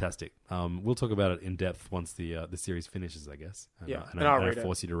 It's fantastic. We'll talk about it in depth once the series finishes, I guess. And I'll read it.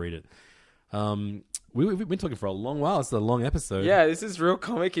 Force you to read it. We've been talking for a long while. It's a long episode. Yeah, this is real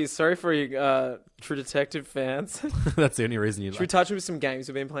comic-y. Sorry for you True Detective fans. That's the only reason you Should we touch on some games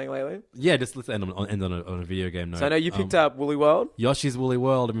we've been playing lately? Yeah, just let's end on a video game note. So I know you picked up Woolly World. Yoshi's Woolly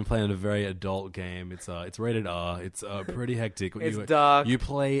World. I've been playing a very adult game. It's rated R. It's pretty hectic. It's dark. You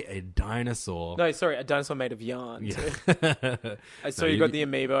play a dinosaur. No, sorry, a dinosaur made of yarn. Yeah. I saw you got the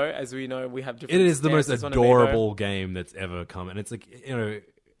amiibo. As we know, we have different. It is the most adorable game that's ever come, and it's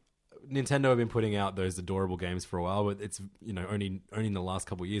Nintendo have been putting out those adorable games for a while, but it's only in the last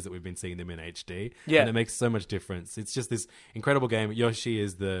couple of years that we've been seeing them in HD. Yeah, and it makes so much difference. It's just this incredible game. Yoshi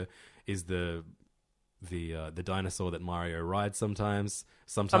is the dinosaur that Mario rides sometimes.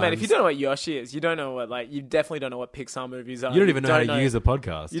 Oh man, if you don't know what Yoshi is, you definitely don't know what Pixar movies are. You don't even know how to use a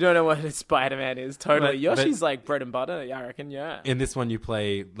podcast. You don't know what Spider-Man is. Totally, Yoshi's like bread and butter. I reckon. Yeah. In this one, you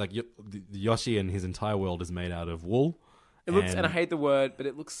play Yoshi, and his entire world is made out of wool. It looks, and I hate the word, but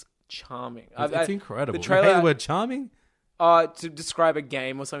it looks charming. It's incredible. The trailer, you hate the word charming? To describe a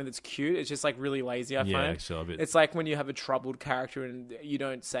game or something that's cute, it's just like really lazy, I find. Yeah, sure. It's like when you have a troubled character and you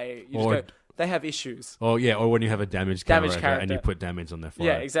don't say, you just go, they have issues. Or when you have a damaged character and you put damage on their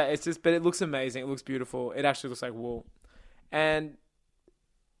forehead. Yeah, exactly. It's just, but it looks amazing. It looks beautiful. It actually looks like wool. And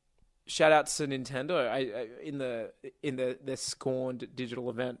shout out to Nintendo. In the scorned digital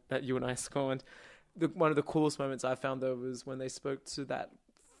event that you and I scorned, one of the coolest moments I found though was when they spoke to that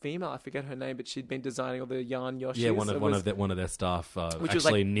female, I forget her name, but she'd been designing all the yarn Yoshis. Yeah, one of their staff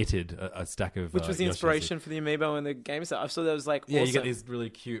actually knitted a stack of which was the inspiration for the amiibo and the game set. I saw that was like awesome. You get these really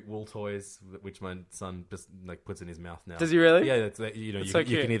cute wool toys, which my son just like puts in his mouth now. Does he really? Yeah,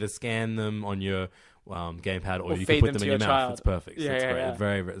 you can either scan them on your gamepad or you can put them in your mouth. It's perfect. Yeah, it's great. Yeah.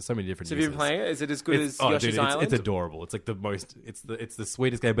 Very so many different. So have you been playing it? Is it as good as Yoshi's Island? It's adorable. It's like the most. It's the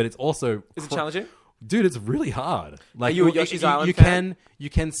sweetest game, but it's also. Is it challenging? Dude, it's really hard. Like, are you a Yoshi's Island fan?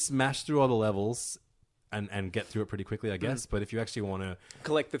 You can smash through all the levels and get through it pretty quickly, I guess. But if you actually want to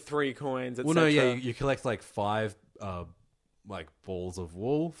collect the 3 coins, etc. Well, no, yeah, you collect like 5 like balls of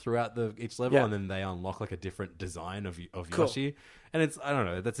wool throughout each level, and then they unlock like a different design of Yoshi. And it's, I don't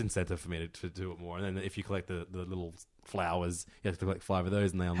know, that's incentive for me to do it more. And then if you collect the little flowers, you have to collect 5 of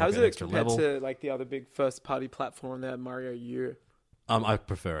those, and they unlock an extra level. How's it compared to like the other big first party platform there, Mario U? I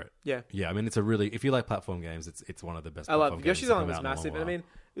prefer it. Yeah. I mean, it's if you like platform games, it's one of the best. I love Yoshi's Island was out massive, and I mean,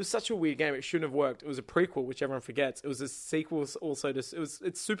 it was such a weird game. It shouldn't have worked. It was a prequel, which everyone forgets. It was a sequel, also.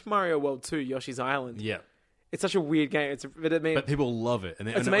 It's Super Mario World 2, Yoshi's Island. Yeah, it's such a weird game. But people love it, and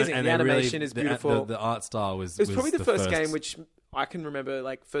it's amazing. And the animation is beautiful. The art style was. It was probably the first game which I can remember,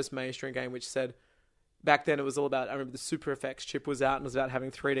 like first mainstream game, which said. Back then, it was all about. I remember the Super FX chip was out and it was about having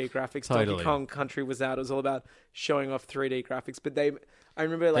 3D graphics. Totally. Donkey Kong Country was out. It was all about showing off 3D graphics. But I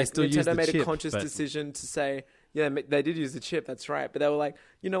remember like Nintendo made a conscious decision to say, yeah, they did use the chip. That's right. But they were like,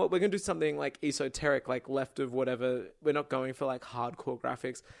 you know what? We're going to do something like esoteric, like left of whatever. We're not going for like hardcore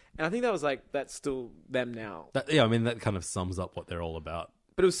graphics. And I think that was like that's still them now. I mean that kind of sums up what they're all about.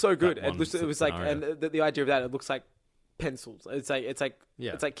 But it was so good. It was like, and the idea of that, it looks like pencils. It's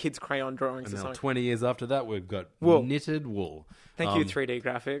like kids' crayon drawings. And or now something. 20 years after that, we've got knitted wool. Thank you, 3D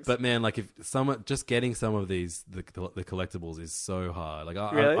graphics. But man, like just getting some of these the collectibles is so hard. Like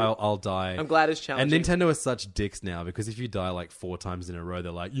really? I'll die. I'm glad it's challenging. And Nintendo are such dicks now because if you die like 4 times in a row,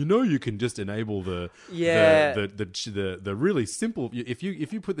 they're like, you can just enable the really simple. If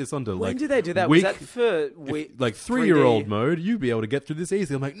you put this onto when did they do that? Was that for like 3-year-old mode? You'd be able to get through this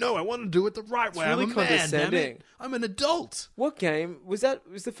easily. I'm like, no, I want to do it the right way. Really I'm a condescending. man, damn it. I'm an adult. What game was that?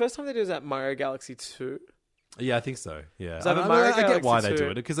 Was the first time they did that Mario Galaxy 2? Yeah, I think so. Yeah, I get why they do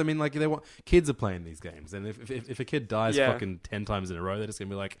it because I mean, like kids are playing these games, and if a kid dies fucking 10 times in a row, they're just gonna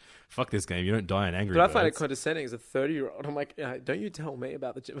be like, "Fuck this game! You don't die in Angry Birds." But I find it condescending as a 30-year-old. I'm like, don't you tell me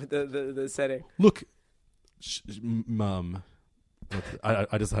about the setting? Look, Mum.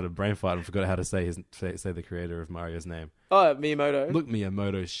 I just had a brain fart and forgot how to say the creator of Mario's name. Oh, Miyamoto. Look,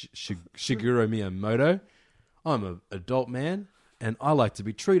 Miyamoto, Shigeru Miyamoto. I'm an adult man. And I like to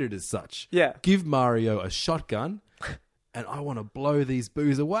be treated as such. Yeah. Give Mario a shotgun, and I want to blow these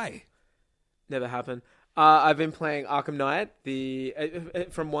boos away. Never happened. I've been playing Arkham Knight,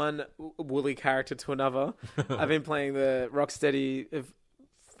 from one woolly character to another. I've been playing the Rocksteady,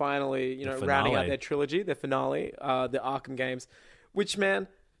 finally, rounding out their trilogy, their finale, the Arkham games. Which, man,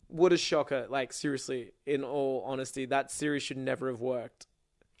 what a shocker. Like, seriously, in all honesty, that series should never have worked.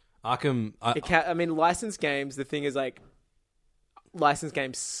 Arkham... licensed games, the thing is, like... licensed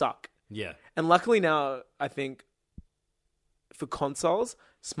games suck. Yeah. And luckily now, I think, for consoles,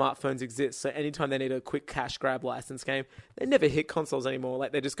 smartphones exist. So anytime they need a quick cash grab licensed game, they never hit consoles anymore.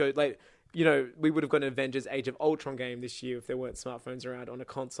 Like, they just go, like, we would have got an Avengers Age of Ultron game this year if there weren't smartphones around on a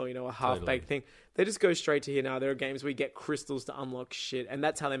console, a half-baked thing. They just go straight to here now. There are games where you get crystals to unlock shit, and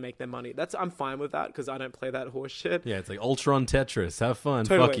that's how they make their money. I'm fine with that because I don't play that horse shit. Yeah, it's like Ultron Tetris. Have fun.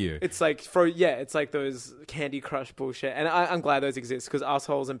 Totally. Fuck you. It's like it's like those Candy Crush bullshit, and I'm glad those exist because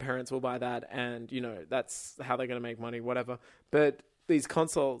assholes and parents will buy that, and that's how they're going to make money, whatever. But these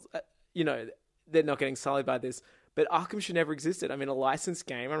consoles, they're not getting sullied by this. But Arkham should never existed. I mean, a licensed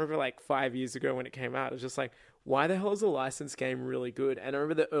game. I remember like 5 years ago when it came out, it was just like, why the hell is a licensed game really good? And I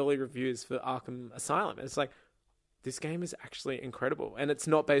remember the early reviews for Arkham Asylum. And it's like, this game is actually incredible. And it's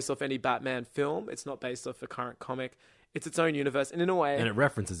not based off any Batman film. It's not based off a current comic. It's its own universe. And in a way... And it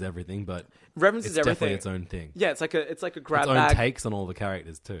references everything, but it's definitely its own thing. Yeah, it's like a grab bag. Its own takes on all the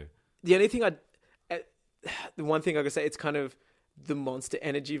characters too. The only thing the one thing I could say, it's kind of the Monster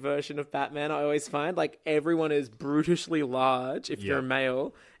Energy version of Batman. I always find like everyone is brutishly large if you're a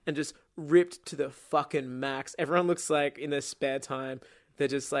male, and just ripped to the fucking max. Everyone looks like in their spare time they're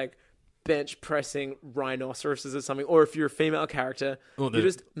just like bench pressing rhinoceroses or something. Or if you're a female character, you're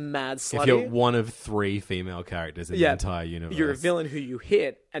just mad slutty. If you're one of 3 female characters in the entire universe, you're a villain who you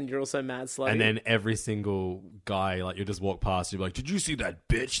hit, and you're also mad slutty. And then every single guy, like, you just walk past, you're like, did you see that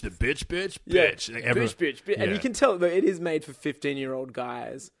bitch? The bitch. Yeah, Like, bitch. And you can tell that it is made for 15-year-old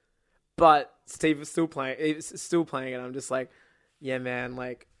guys. But Steve is still playing it. I'm just like, yeah, man,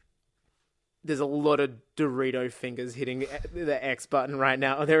 like, there's a lot of Dorito fingers hitting the X button right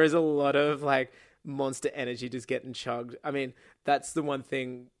now. There is a lot of, like, Monster Energy just getting chugged. I mean, that's the one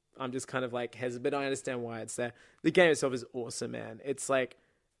thing I'm just kind of, like, hesitant. I understand why it's there. The game itself is awesome, man. It's, like,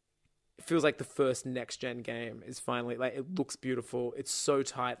 it feels like the first next-gen game is finally, like, it looks beautiful. It's so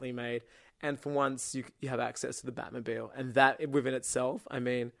tightly made. And for once, you have access to the Batmobile. And that, within itself, I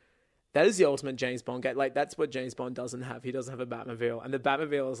mean, that is the ultimate James Bond game. Like, that's what James Bond doesn't have. He doesn't have a Batmobile. And the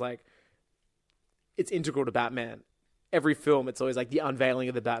Batmobile is, like, it's integral to Batman. Every film, it's always like the unveiling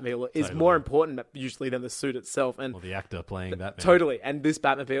of the Batmobile is more important usually than the suit itself. And or the actor playing Batman. Totally. And this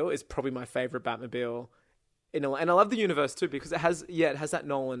Batmobile is probably my favorite Batmobile. And I love the universe too, because it has that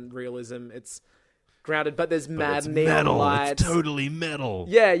Nolan realism. It's grounded, but there's mad neon lights. It's totally metal.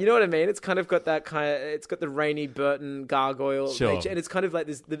 Yeah, you know what I mean? It's kind of got that it's got the Rainy Burton gargoyle nature, and it's kind of like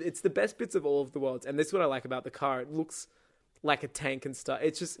this. It's the best bits of all of the worlds, and this is what I like about the car. It looks like a tank and stuff.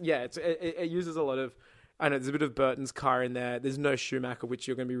 It's just, it uses a lot of, I know there's a bit of Burton's car in there. There's no Schumacher, which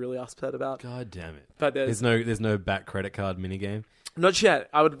you're going to be really upset about. God damn it. But there's no Bat credit card minigame. Not yet.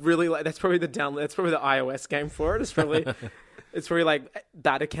 I would really like, that's probably the iOS game for it. It's probably like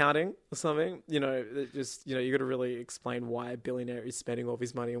Bat accounting or something. You know, you got to really explain why a billionaire is spending all of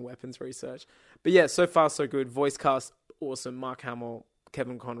his money on weapons research. But yeah, so far so good. Voice cast, awesome. Mark Hamill,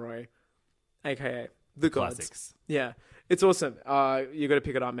 Kevin Conroy, aka the gods. Classics. Yeah. It's awesome. You got to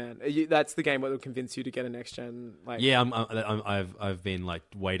pick it up, man. That's the game that will convince you to get a next gen. Like, yeah, I've been like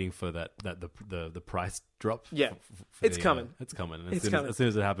waiting for the price drop. Yeah, it's coming. It's coming. As soon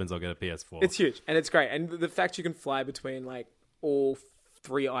as it happens, I'll get a PS4. It's huge, and it's great. And the fact you can fly between like all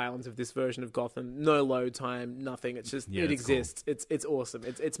 3 islands of this version of Gotham, no load time, nothing. It's just it exists. Cool. It's awesome.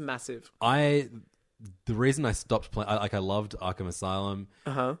 It's massive. The reason I stopped playing, I loved Arkham Asylum,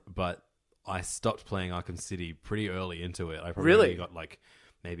 but I stopped playing Arkham City pretty early into it. I probably only got like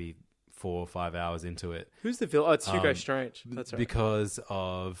maybe 4 or 5 hours into it. Who's the villain? Oh, it's Hugo Strange. That's right. Because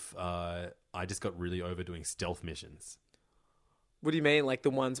of I just got really overdoing stealth missions. What do you mean? Like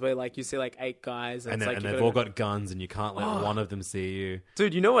the ones where like you see like 8 guys and they've all got guns and you can't let one of them see you.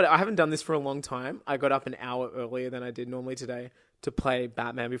 Dude, you know what? I haven't done this for a long time. I got up an hour earlier than I did normally today to play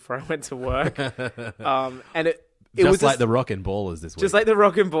Batman before I went to work. And it was like the Rockin' Ballers this week. Just like the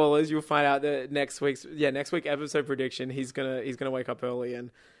Rockin' Ballers, you'll find out that next week episode prediction, he's gonna wake up early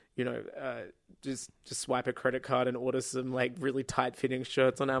and, you know, just swipe a credit card and order some like really tight fitting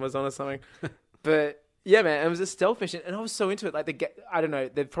shirts on Amazon or something. But yeah, man, it was a stealth mission, and I was so into it. Like I don't know,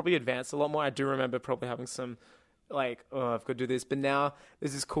 they've probably advanced a lot more. I do remember probably having some like, oh, I've got to do this. But now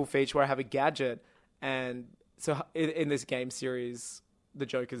there's this cool feature where I have a gadget, and so in this game series, the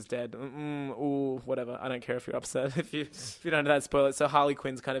Joker's dead. Ooh, whatever. I don't care if you're upset. If you don't know that, spoil it. So Harley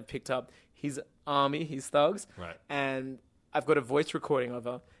Quinn's kind of picked up his army, his thugs. Right. And I've got a voice recording of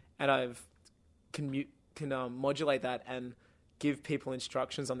her, and I've can modulate that and give people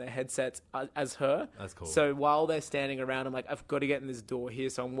instructions on their headsets as her. That's cool. So while they're standing around, I'm like, I've got to get in this door here.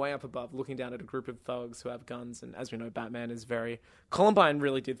 So I'm way up above, looking down at a group of thugs who have guns. And as we know, Batman is Columbine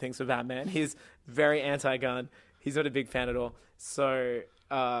really did things for Batman. He's very anti-gun. He's not a big fan at all. So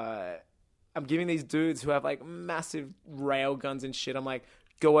I'm giving these dudes who have like massive rail guns and shit, I'm like,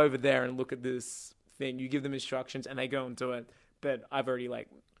 go over there and look at this thing. You give them instructions and they go and do it. But I've already like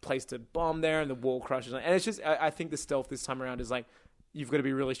placed a bomb there and the wall crushes. And it's just, I think the stealth this time around is like, you've got to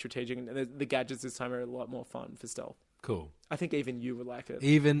be really strategic. And the gadgets this time are a lot more fun for stealth. Cool. I think even you would like it.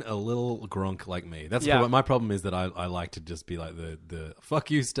 Even a little gronk like me. That's my problem is that I like to just be like the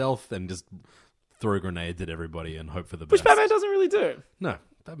fuck you stealth and just throw grenades at everybody and hope for the best. Which Batman doesn't really do. No,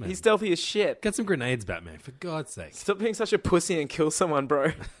 Batman. He's stealthy as shit. Get some grenades, Batman, for God's sake. Stop being such a pussy and kill someone,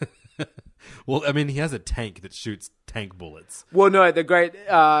 bro. Well, I mean, he has a tank that shoots tank bullets. Well, no,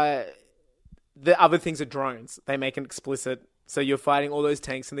 the other things are drones. They make it explicit. So you're fighting all those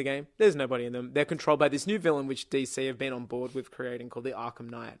tanks in the game. There's nobody in them. They're controlled by this new villain, which DC have been on board with creating, called the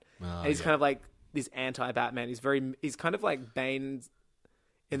Arkham Knight. And he's kind of like this anti-Batman. He's kind of like Bane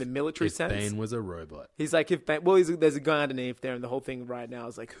in the military sense. Bane was a robot. He's like, there's a guy underneath there, and the whole thing right now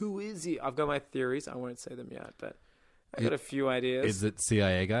is like, who is he? I've got my theories. I won't say them yet, but I got a few ideas. Is it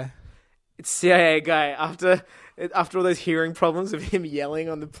CIA guy? CIA guy after all those hearing problems of him yelling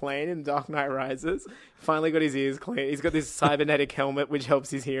on the plane in Dark Knight Rises. Finally got his ears clean. He's got this cybernetic helmet which helps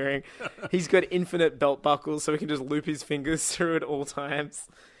his hearing. He's got infinite belt buckles so he can just loop his fingers through at all times.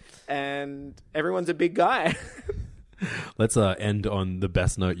 And everyone's a big guy. Let's end on the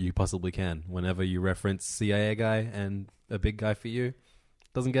best note you possibly can. Whenever you reference CIA guy and a big guy for you,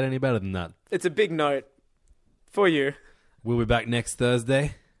 doesn't get any better than that. It's a big note for you. We'll be back next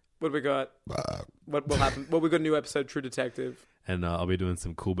Thursday. What do we got? What will happen? Well, we've got a new episode, True Detective. And I'll be doing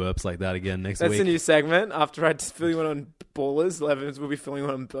some cool burps like that again next That's week. That's a new segment. After I fill you in on ballers, Levins will be filling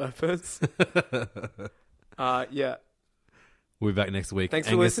one on burpers. Yeah. We'll be back next week. Thanks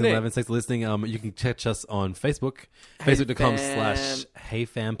for listening. Levins, thanks for listening. You can catch us on Facebook,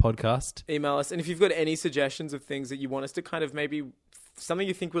 facebook.com/HeyFamPodcast. Email us. And if you've got any suggestions of things that you want us to kind of maybe, something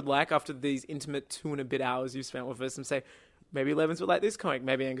you think would like after these intimate 2 and a bit hours you've spent with us, and say, maybe Levins would like this comic,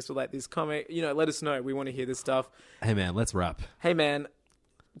 maybe Angus would like this comic. Let us know. We want to hear this stuff. Hey, man, let's wrap. Hey, man,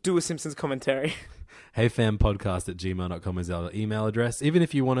 do a Simpsons commentary. HeyFamPodcast@gmail.com is our email address. Even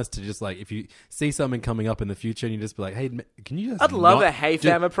if you want us to just if you see something coming up in the future and you just be like, hey, can you just... I'd love a Hey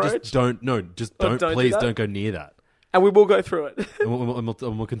Fam approach. Don't please don't go near that. And we will go through it.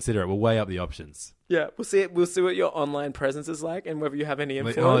 and we'll consider it. We'll weigh up the options. Yeah, we'll see it. We'll see what your online presence is like and whether you have any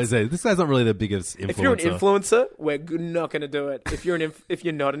influence. This guy's not really the biggest influencer. If you're an influencer, we're not going to do it. If you're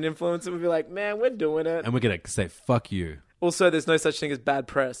not an influencer, we'll be like, man, we're doing it. And we're going to say, fuck you. Also, there's no such thing as bad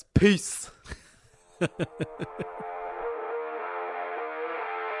press. Peace.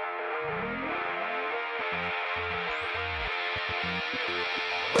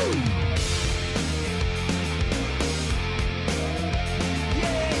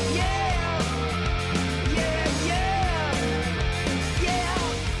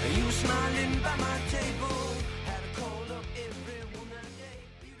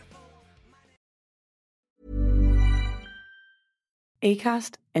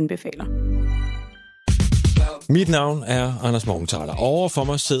 Acast anbefaler. Mit navn er Anders Morgenthaler. Over for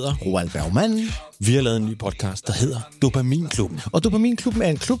mig sidder Roald Bergmann. Vi har lavet en ny podcast, der hedder Dopaminklubben. Og Dopaminklubben er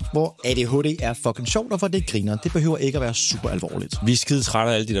en klub, hvor ADHD er fucking sjovt, og hvor det griner. Det behøver ikke at være super alvorligt. Vi er skide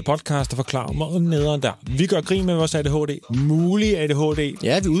trætte af alle de der podcasts, der forklarer mig nederen der. Vi gør grin med vores ADHD. Mulig ADHD.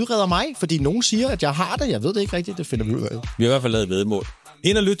 Ja, vi udreder mig, fordi nogen siger, at jeg har det. Jeg ved det ikke rigtigt. Det finder vi ud af. Vi har i hvert fald lavet væddemål.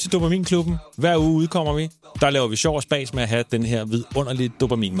 Ind og lyt til Dopaminklubben. Hver uge udkommer vi. Der laver vi sjov og spas med at have den her vidunderlige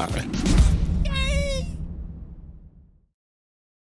dopaminmangel.